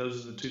 right?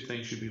 Those are the 2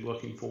 things you'd be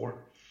looking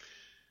for.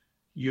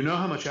 You know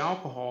how much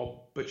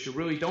alcohol, but you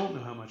really don't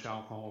know how much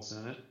alcohol is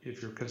in it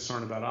if you're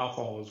concerned about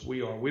alcohol as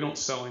we are. We don't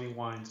sell any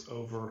wines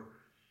over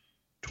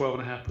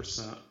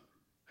 12.5%.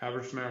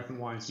 Average American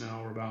wines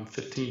now are about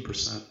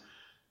 15%.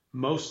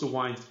 Most of the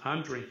wines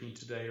I'm drinking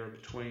today are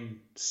between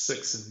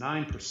 6 and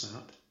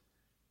 9%.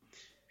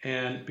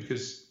 And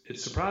because it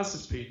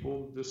surprises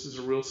people, this is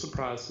a real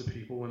surprise to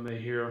people when they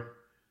hear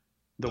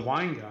the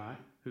wine guy,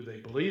 who they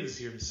believe is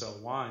here to sell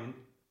wine,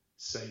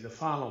 say the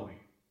following: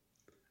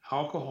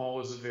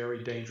 alcohol is a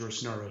very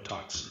dangerous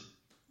neurotoxin,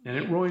 and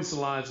it ruins the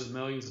lives of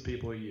millions of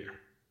people a year.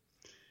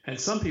 And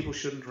some people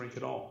shouldn't drink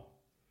at all,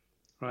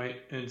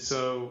 right? And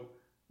so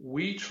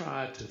we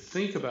try to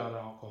think about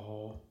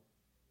alcohol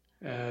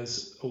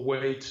as a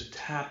way to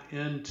tap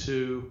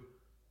into,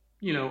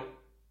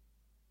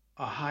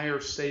 a higher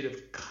state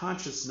of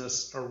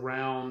consciousness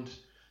around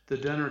the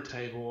dinner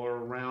table or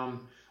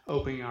around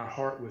opening our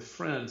heart with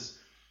friends.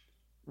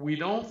 We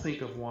don't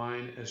think of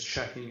wine as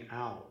checking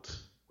out.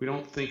 We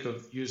don't think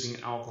of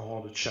using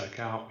alcohol to check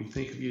out. We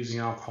think of using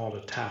alcohol to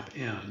tap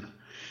in. And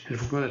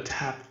if we're going to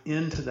tap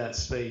into that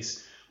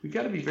space, we've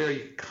got to be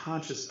very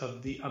conscious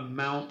of the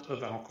amount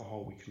of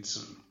alcohol we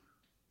consume.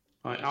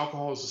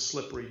 Alcohol is a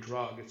slippery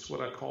drug. It's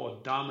what I call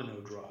a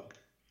domino drug,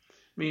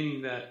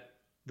 meaning that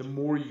the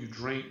more you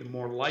drink, the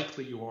more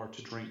likely you are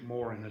to drink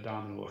more in a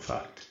domino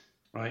effect,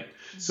 right?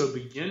 Mm-hmm. So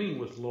beginning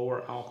with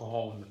lower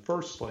alcohol in the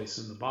first place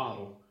in the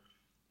bottle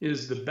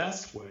is the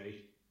best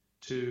way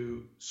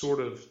to sort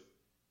of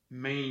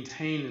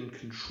maintain and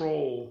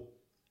control.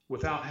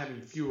 Without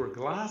having fewer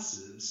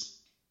glasses,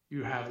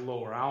 you have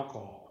lower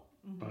alcohol,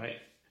 mm-hmm. right?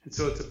 And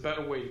so it's a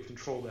better way to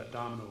control that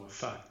domino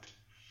effect.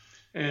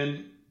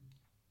 And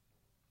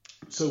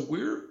so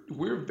we're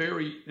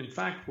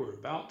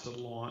about to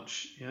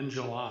launch in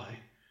July.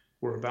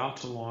 We're about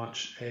to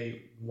launch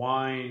a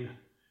wine.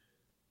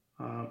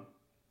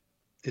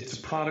 It's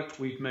a product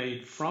we've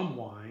made from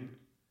wine,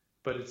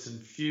 but it's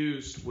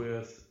infused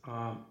with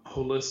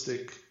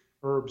holistic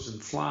herbs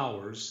and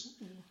flowers,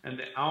 and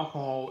the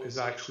alcohol is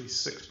actually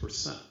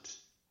 6%.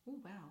 Oh,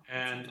 wow.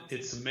 And awesome.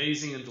 It's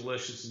amazing and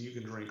delicious, and you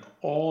can drink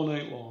all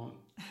night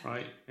long,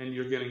 right? And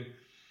you're getting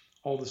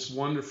all this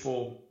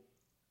wonderful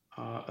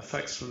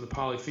effects from the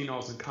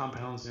polyphenols and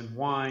compounds in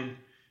wine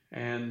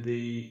and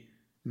the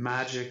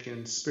magic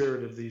and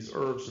spirit of these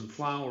herbs and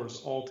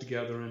flowers all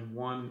together in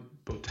one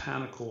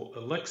botanical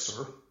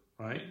elixir,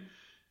 right?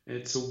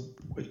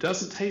 It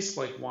doesn't taste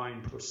like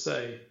wine per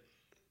se,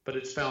 but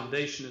its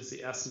foundation is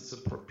the essence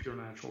of pure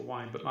natural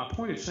wine. But my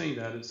point of saying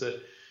that is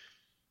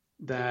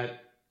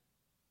that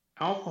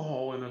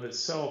alcohol in of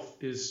itself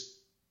is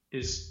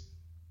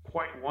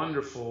quite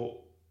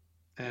wonderful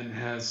and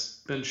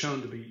has been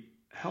shown to be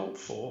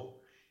helpful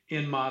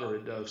in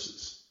moderate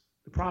doses.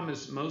 The problem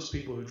is most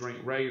people who drink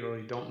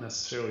regularly don't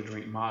necessarily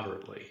drink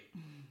moderately.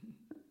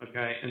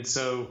 Okay, and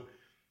so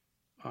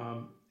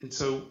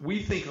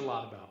we think a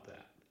lot about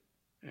that,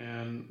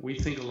 and we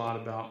think a lot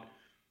about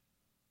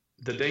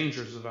the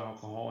dangers of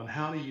alcohol and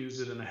how to use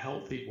it in a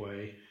healthy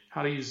way,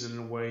 how to use it in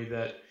a way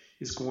that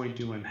is going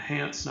to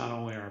enhance not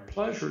only our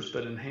pleasures,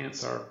 but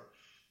enhance our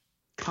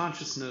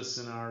consciousness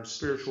and our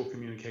spiritual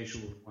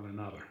communication with one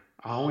another.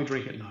 I only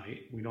drink at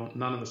night.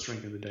 None of us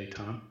drink in the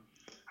daytime.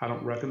 I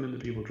don't recommend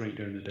that people drink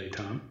during the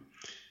daytime.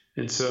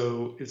 And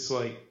so it's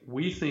like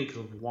we think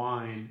of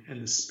wine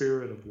and the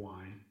spirit of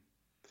wine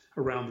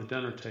around the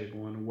dinner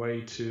table in a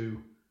way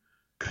to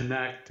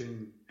connect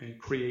and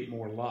create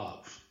more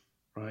love,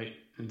 right?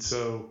 And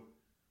so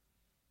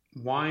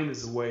wine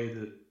is a way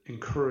that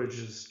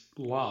encourages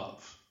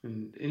love,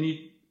 and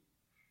any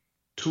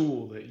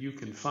tool that you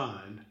can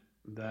find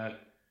that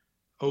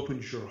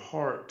opens your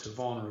heart to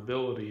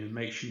vulnerability and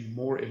makes you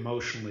more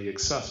emotionally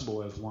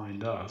accessible, as wine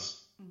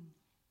does,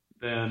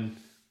 then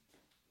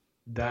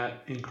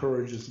that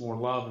encourages more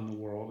love in the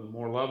world, and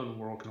more love in the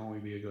world can only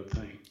be a good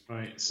thing,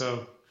 right?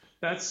 So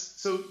but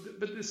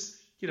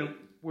this,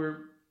 we're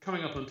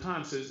coming up on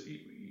time, so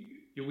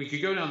we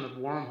could go down the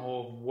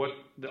wormhole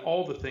of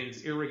all the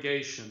things: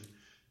 irrigation,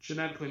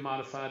 genetically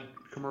modified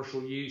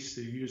commercial yeast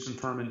that you use in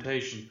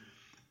fermentation,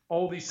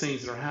 all these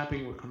things that are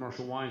happening with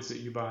commercial wines that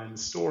you buy in the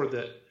store,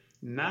 that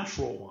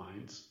natural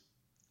wines,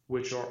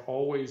 which are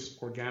always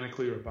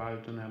organically or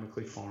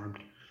biodynamically farmed.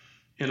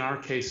 In our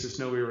case, there's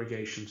no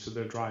irrigation, so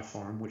they're dry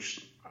farm,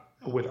 which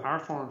with our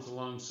farms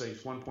alone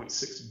saves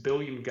 1.6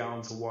 billion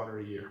gallons of water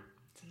a year.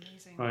 It's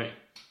amazing. Right.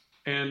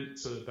 And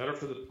so they're better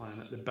for the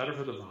planet, they're better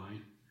for the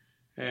vine.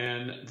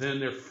 And then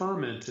they're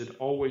fermented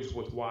always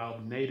with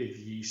wild native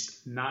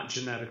yeast, not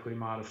genetically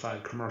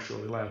modified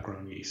commercially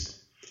lab-grown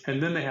yeast.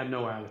 And then they have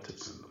no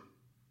additives in them.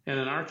 And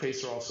in our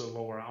case, they're also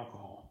lower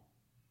alcohol.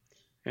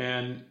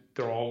 And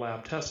they're all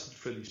lab tested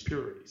for these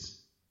purities,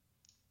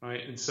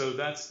 right? And so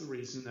that's the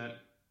reason that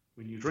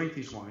when you drink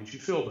these wines, you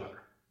feel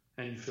better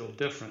and you feel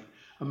different.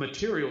 A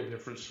material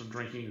difference from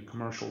drinking a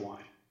commercial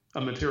wine,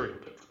 a material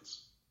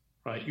difference,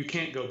 right? You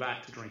can't go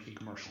back to drinking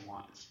commercial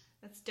wines.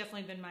 That's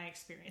definitely been my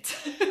experience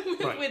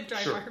right, with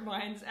dry farm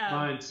wines.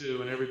 Mine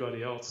too, and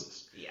everybody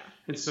else's. Yeah.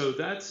 And so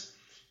that's,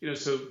 you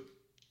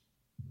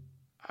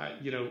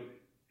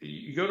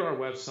go to our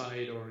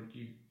website, or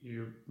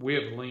we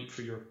have a link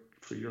for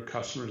your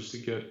customers to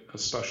get a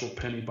special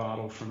penny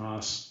bottle from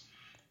us,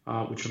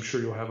 which I'm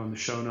sure you'll have on the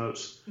show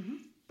notes. Mm-hmm.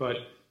 But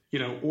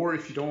or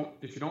if you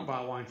don't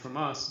buy wine from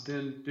us,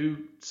 then do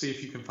see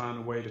if you can find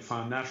a way to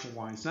find natural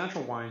wines.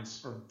 Natural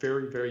wines are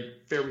very, very,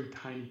 very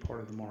tiny part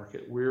of the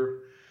market. We're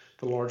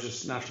the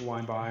largest natural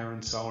wine buyer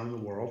and seller in the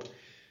world,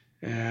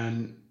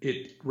 and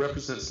it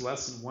represents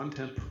less than one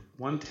tenth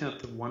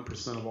of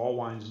 1% of all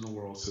wines in the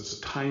world. So it's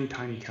a tiny,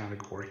 tiny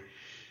category,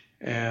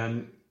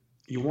 and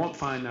you won't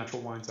find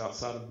natural wines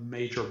outside of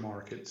major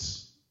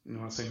markets.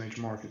 When I say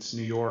major markets,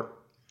 New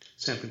York,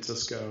 San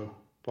Francisco,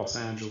 Los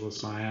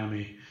Angeles,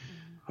 Miami.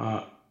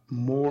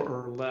 More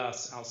or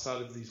less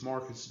outside of these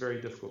markets, it's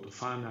very difficult to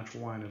find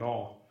natural wine at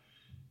all.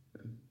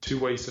 Two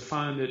ways to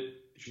find it: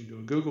 you can do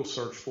a Google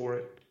search for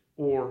it,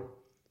 or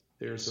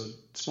there's a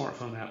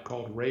smartphone app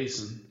called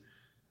Raisin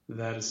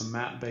that is a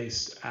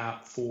map-based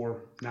app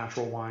for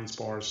natural wines,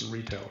 bars, and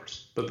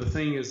retailers. But the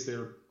thing is,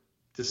 they're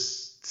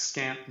just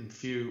scant and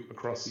few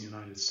across the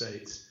United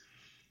States.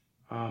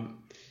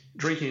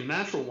 Drinking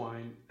natural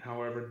wine,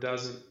 however,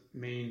 doesn't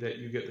mean that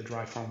you get the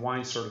dry farm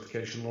wine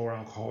certification, lower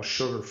alcohol,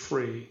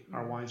 sugar-free.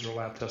 Our wines are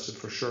lab tested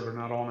for sugar.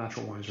 Not all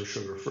natural wines are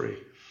sugar-free.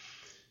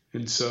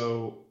 And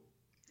so,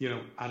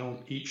 I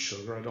don't eat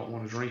sugar. I don't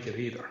want to drink it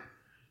either.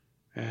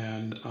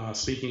 And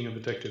speaking of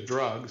addictive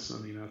drugs,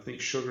 I think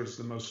sugar is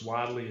the most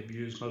widely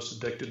abused, most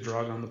addictive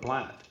drug on the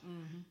planet.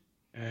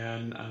 Mm-hmm.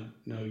 And I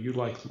know you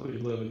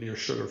live a near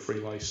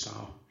sugar-free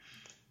lifestyle,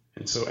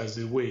 and so as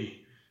do we.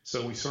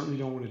 So we certainly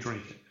don't want to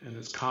drink it, and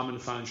it's common to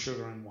find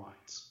sugar in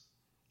wines.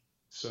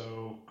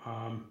 So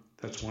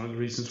that's one of the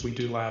reasons we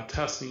do lab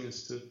testing,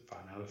 is to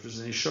find out if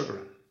there's any sugar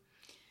in it.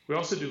 We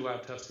also do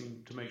lab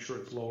testing to make sure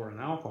it's lower in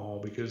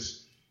alcohol,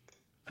 because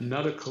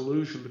another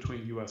collusion between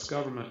the U.S.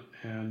 government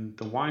and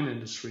the wine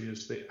industry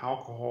is the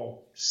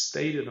alcohol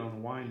stated on a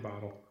wine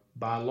bottle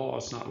by law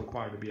is not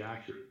required to be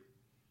accurate.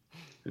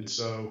 And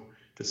so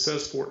if it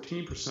says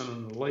 14%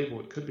 on the label,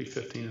 it could be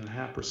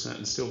 15.5%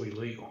 and still be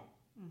legal.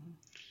 Mm-hmm.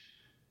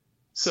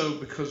 So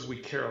because we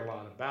care a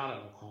lot about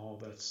alcohol,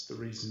 that's the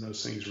reason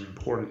those things are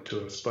important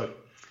to us. But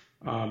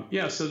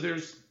so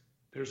there's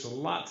a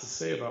lot to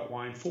say about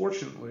wine.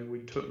 Fortunately,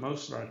 we took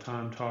most of our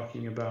time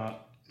talking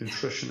about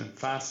nutrition and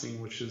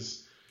fasting, which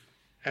is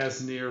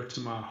as near to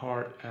my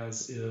heart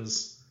as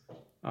is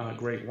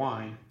great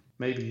wine,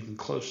 maybe even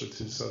closer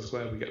to. So I was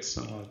glad we got to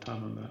spend a lot of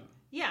time on that.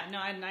 Yeah, no,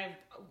 and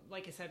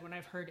like I said, when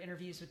I've heard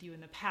interviews with you in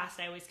the past,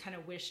 I always kind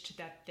of wished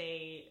that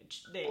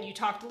you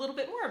talked a little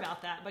bit more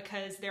about that,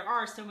 because there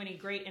are so many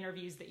great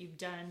interviews that you've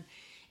done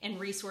and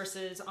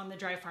resources on the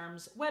Dry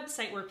Farms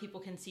website where people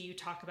can see you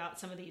talk about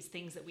some of these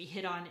things that we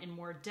hit on in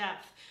more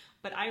depth.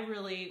 But I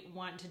really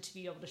wanted to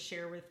be able to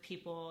share with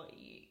people,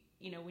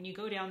 when you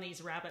go down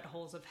these rabbit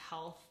holes of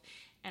health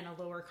and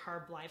a lower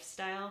carb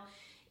lifestyle,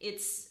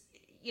 it's,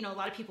 a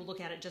lot of people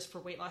look at it just for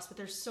weight loss, but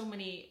there's so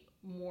many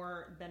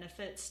more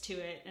benefits to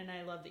it. And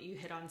I love that you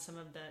hit on some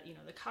of the,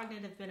 the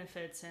cognitive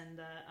benefits and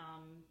the,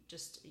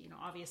 just,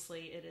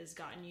 obviously it has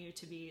gotten you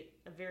to be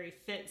a very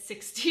fit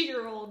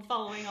 60-year-old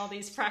following all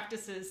these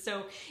practices.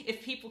 So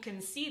if people can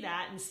see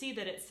that and see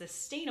that it's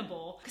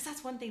sustainable, because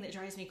that's one thing that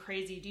drives me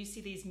crazy. Do you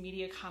see these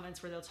media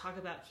comments where they'll talk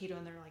about keto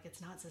and they're like,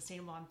 it's not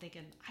sustainable? I'm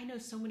thinking, I know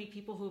so many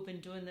people who have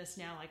been doing this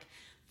now, like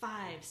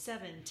 5,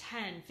 7,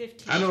 10,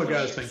 15, I know a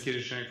guy years. who's been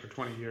ketogenic for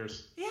 20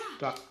 years. Yeah.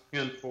 Dr.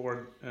 Ken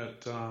Ford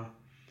at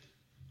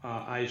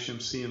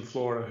IHMC in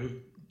Florida, who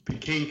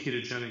became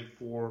ketogenic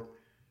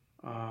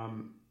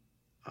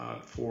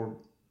for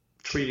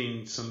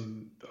treating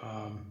some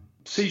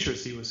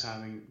seizures he was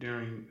having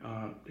during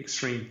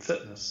extreme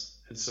fitness.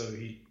 And so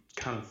he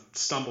kind of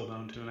stumbled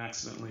onto and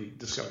accidentally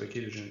discovered the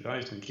ketogenic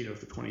diet. He's been keto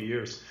for 20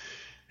 years.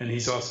 And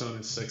he's also in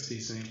his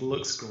 60s, and he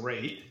looks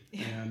great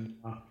and,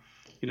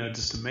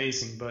 just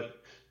amazing.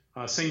 But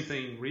same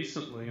thing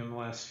recently in the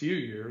last few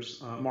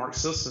years, Mark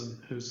Sisson,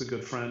 who's a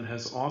good friend,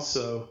 has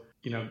also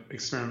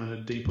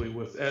experimented deeply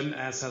with, and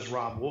as has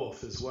Rob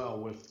Wolf as well,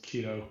 with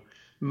keto.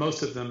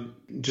 Most of them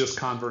just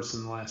converts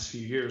in the last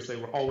few years. They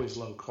were always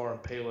low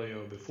carb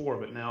paleo before,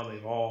 but now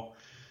they've all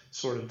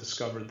sort of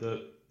discovered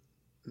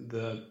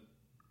the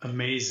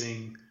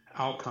amazing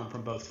outcome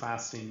from both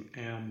fasting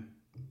and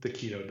the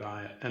keto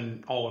diet,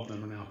 and all of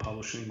them are now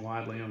publishing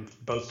widely on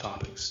both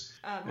topics.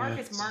 Mark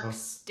is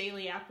Mark's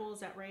Daily Apple,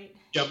 is that right?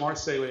 Yeah,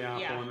 Mark's Daily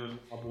Apple, and then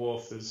Rob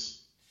Wolf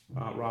is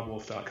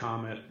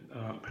robwolf.com,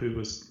 who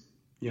was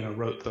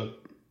wrote the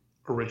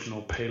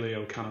original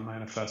paleo kind of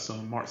manifesto.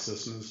 And Mark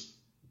Sisson is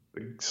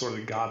sort of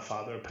the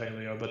godfather of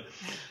paleo, but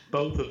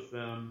both of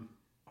them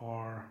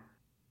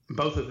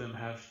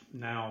have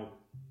now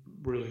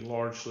really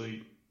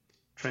largely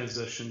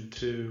transitioned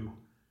to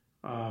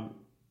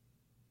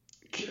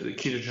the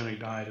ketogenic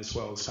diet as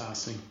well as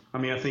fasting. I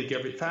mean, I think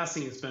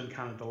fasting has been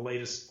kind of the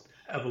latest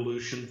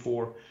evolution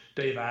for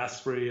Dave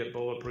Asprey at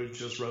Bulletproof.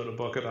 Just wrote a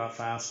book about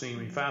fasting. I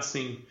mean,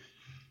 fasting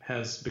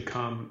has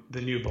become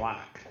the new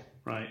black.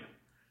 Right.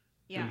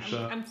 Yeah,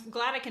 I'm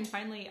glad I can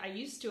finally. I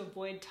used to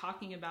avoid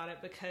talking about it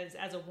because,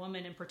 as a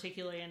woman, and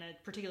particularly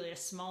a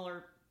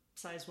smaller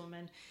sized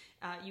woman,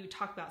 you would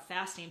talk about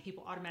fasting, and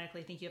people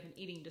automatically think you have an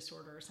eating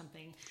disorder or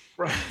something.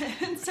 Right.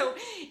 And so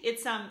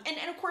it's and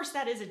of course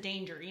that is a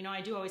danger. I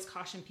do always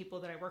caution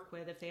people that I work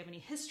with, if they have any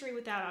history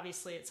with that,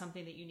 obviously it's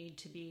something that you need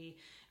to be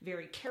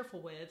very careful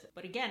with.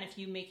 But again, if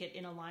you make it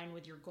in line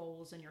with your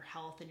goals and your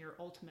health and your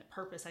ultimate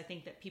purpose, I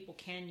think that people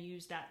can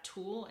use that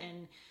tool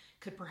and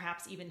could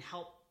perhaps even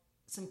help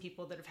some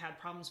people that have had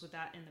problems with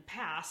that in the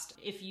past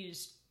if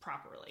used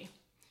properly.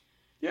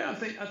 Yeah, I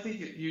think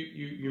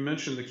you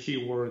mentioned the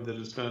key word that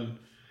has been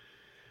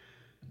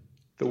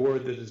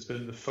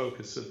the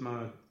focus of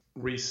my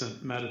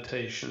recent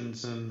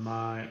meditations and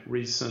my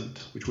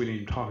recent, which we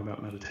didn't even talk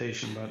about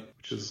meditation, but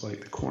which is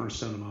like the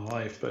cornerstone of my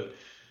life. But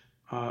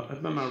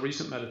my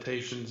recent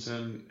meditations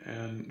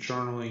and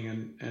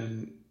journaling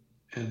and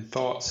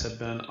thoughts have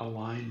been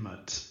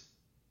alignment,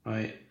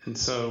 right? And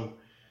so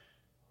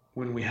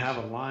when we have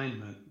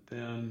alignment,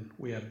 then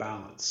we have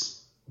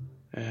balance.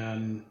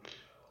 And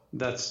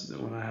that's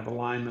when I have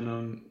alignment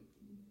on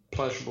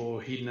pleasurable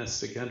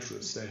hedonistic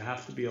interests. They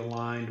have to be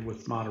aligned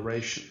with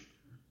moderation,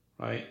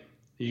 right?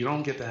 You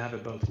don't get to have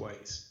it both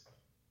ways,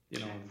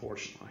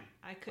 unfortunately.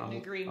 I couldn't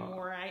agree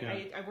more.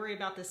 I worry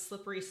about the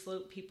slippery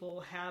slope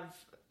people have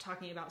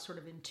talking about sort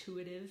of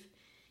intuitive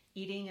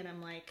eating, and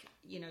I'm like,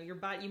 your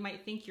body, you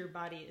might think your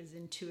body is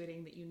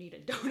intuiting that you need a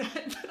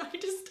donut, but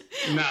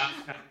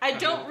I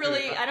don't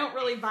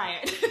really buy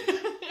it.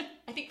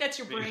 I think that's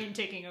your brain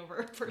taking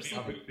over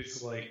personally.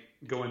 It's like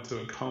going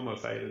to a coma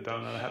if I ate a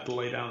donut. I have to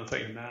lay down and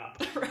take a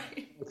nap.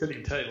 Right. I couldn't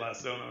even tell you the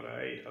last donut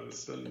I ate. I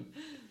was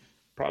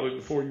probably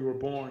before you were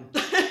born.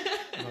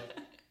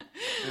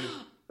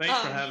 Thanks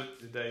for having me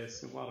today. It's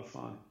been a lot of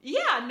fun.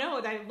 Yeah,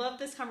 no, I love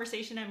this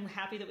conversation. I'm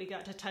happy that we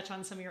got to touch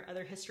on some of your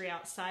other history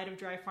outside of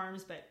Dry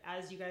Farms. But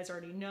as you guys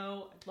already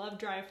know, I love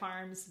Dry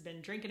Farms. Been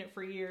drinking it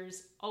for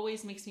years.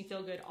 Always makes me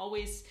feel good.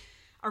 Always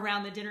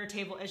around the dinner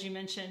table, as you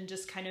mentioned,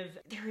 just kind of,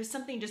 there is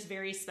something just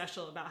very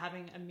special about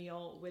having a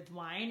meal with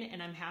wine.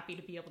 And I'm happy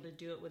to be able to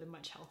do it with a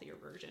much healthier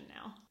version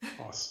now.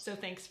 Awesome. So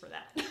thanks for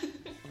that.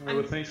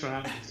 Well, thanks for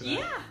having me today.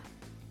 Yeah.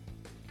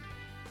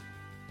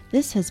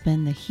 This has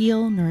been the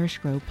Heal, Nourish,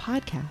 Grow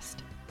podcast.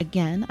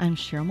 Again, I'm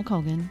Cheryl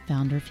McColgan,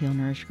 founder of Heal,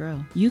 Nourish,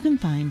 Grow. You can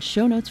find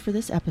show notes for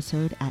this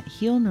episode at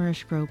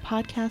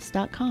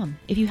healnourishgrowpodcast.com.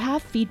 If you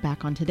have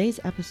feedback on today's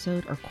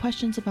episode or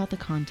questions about the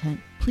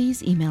content,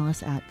 please email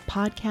us at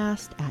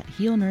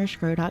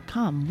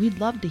podcast@healnourishgrow.com. We'd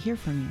love to hear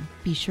from you.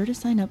 Be sure to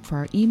sign up for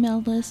our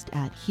email list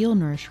at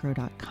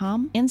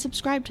healnourishgrow.com and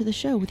subscribe to the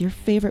show with your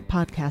favorite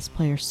podcast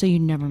player so you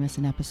never miss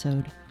an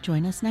episode.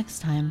 Join us next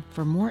time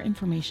for more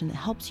information that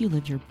helps you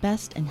live your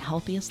best and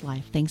healthiest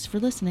life. Thanks for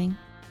listening.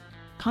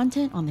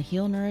 Content on the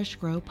Heal, Nourish,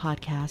 Grow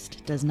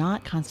podcast does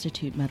not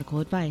constitute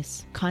medical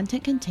advice.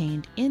 Content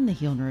contained in the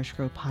Heal, Nourish,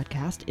 Grow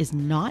podcast is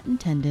not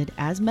intended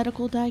as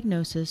medical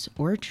diagnosis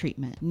or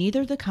treatment.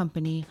 Neither the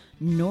company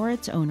nor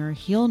its owner,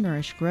 Heal,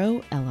 Nourish,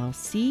 Grow,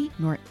 LLC,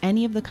 nor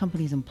any of the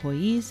company's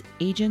employees,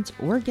 agents,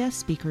 or guest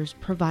speakers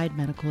provide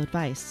medical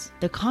advice.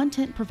 The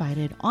content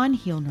provided on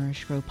Heal,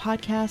 Nourish, Grow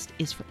podcast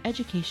is for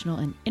educational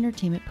and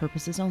entertainment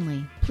purposes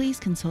only. Please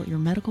consult your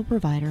medical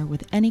provider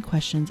with any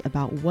questions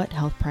about what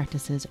health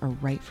practices are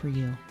right for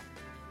you.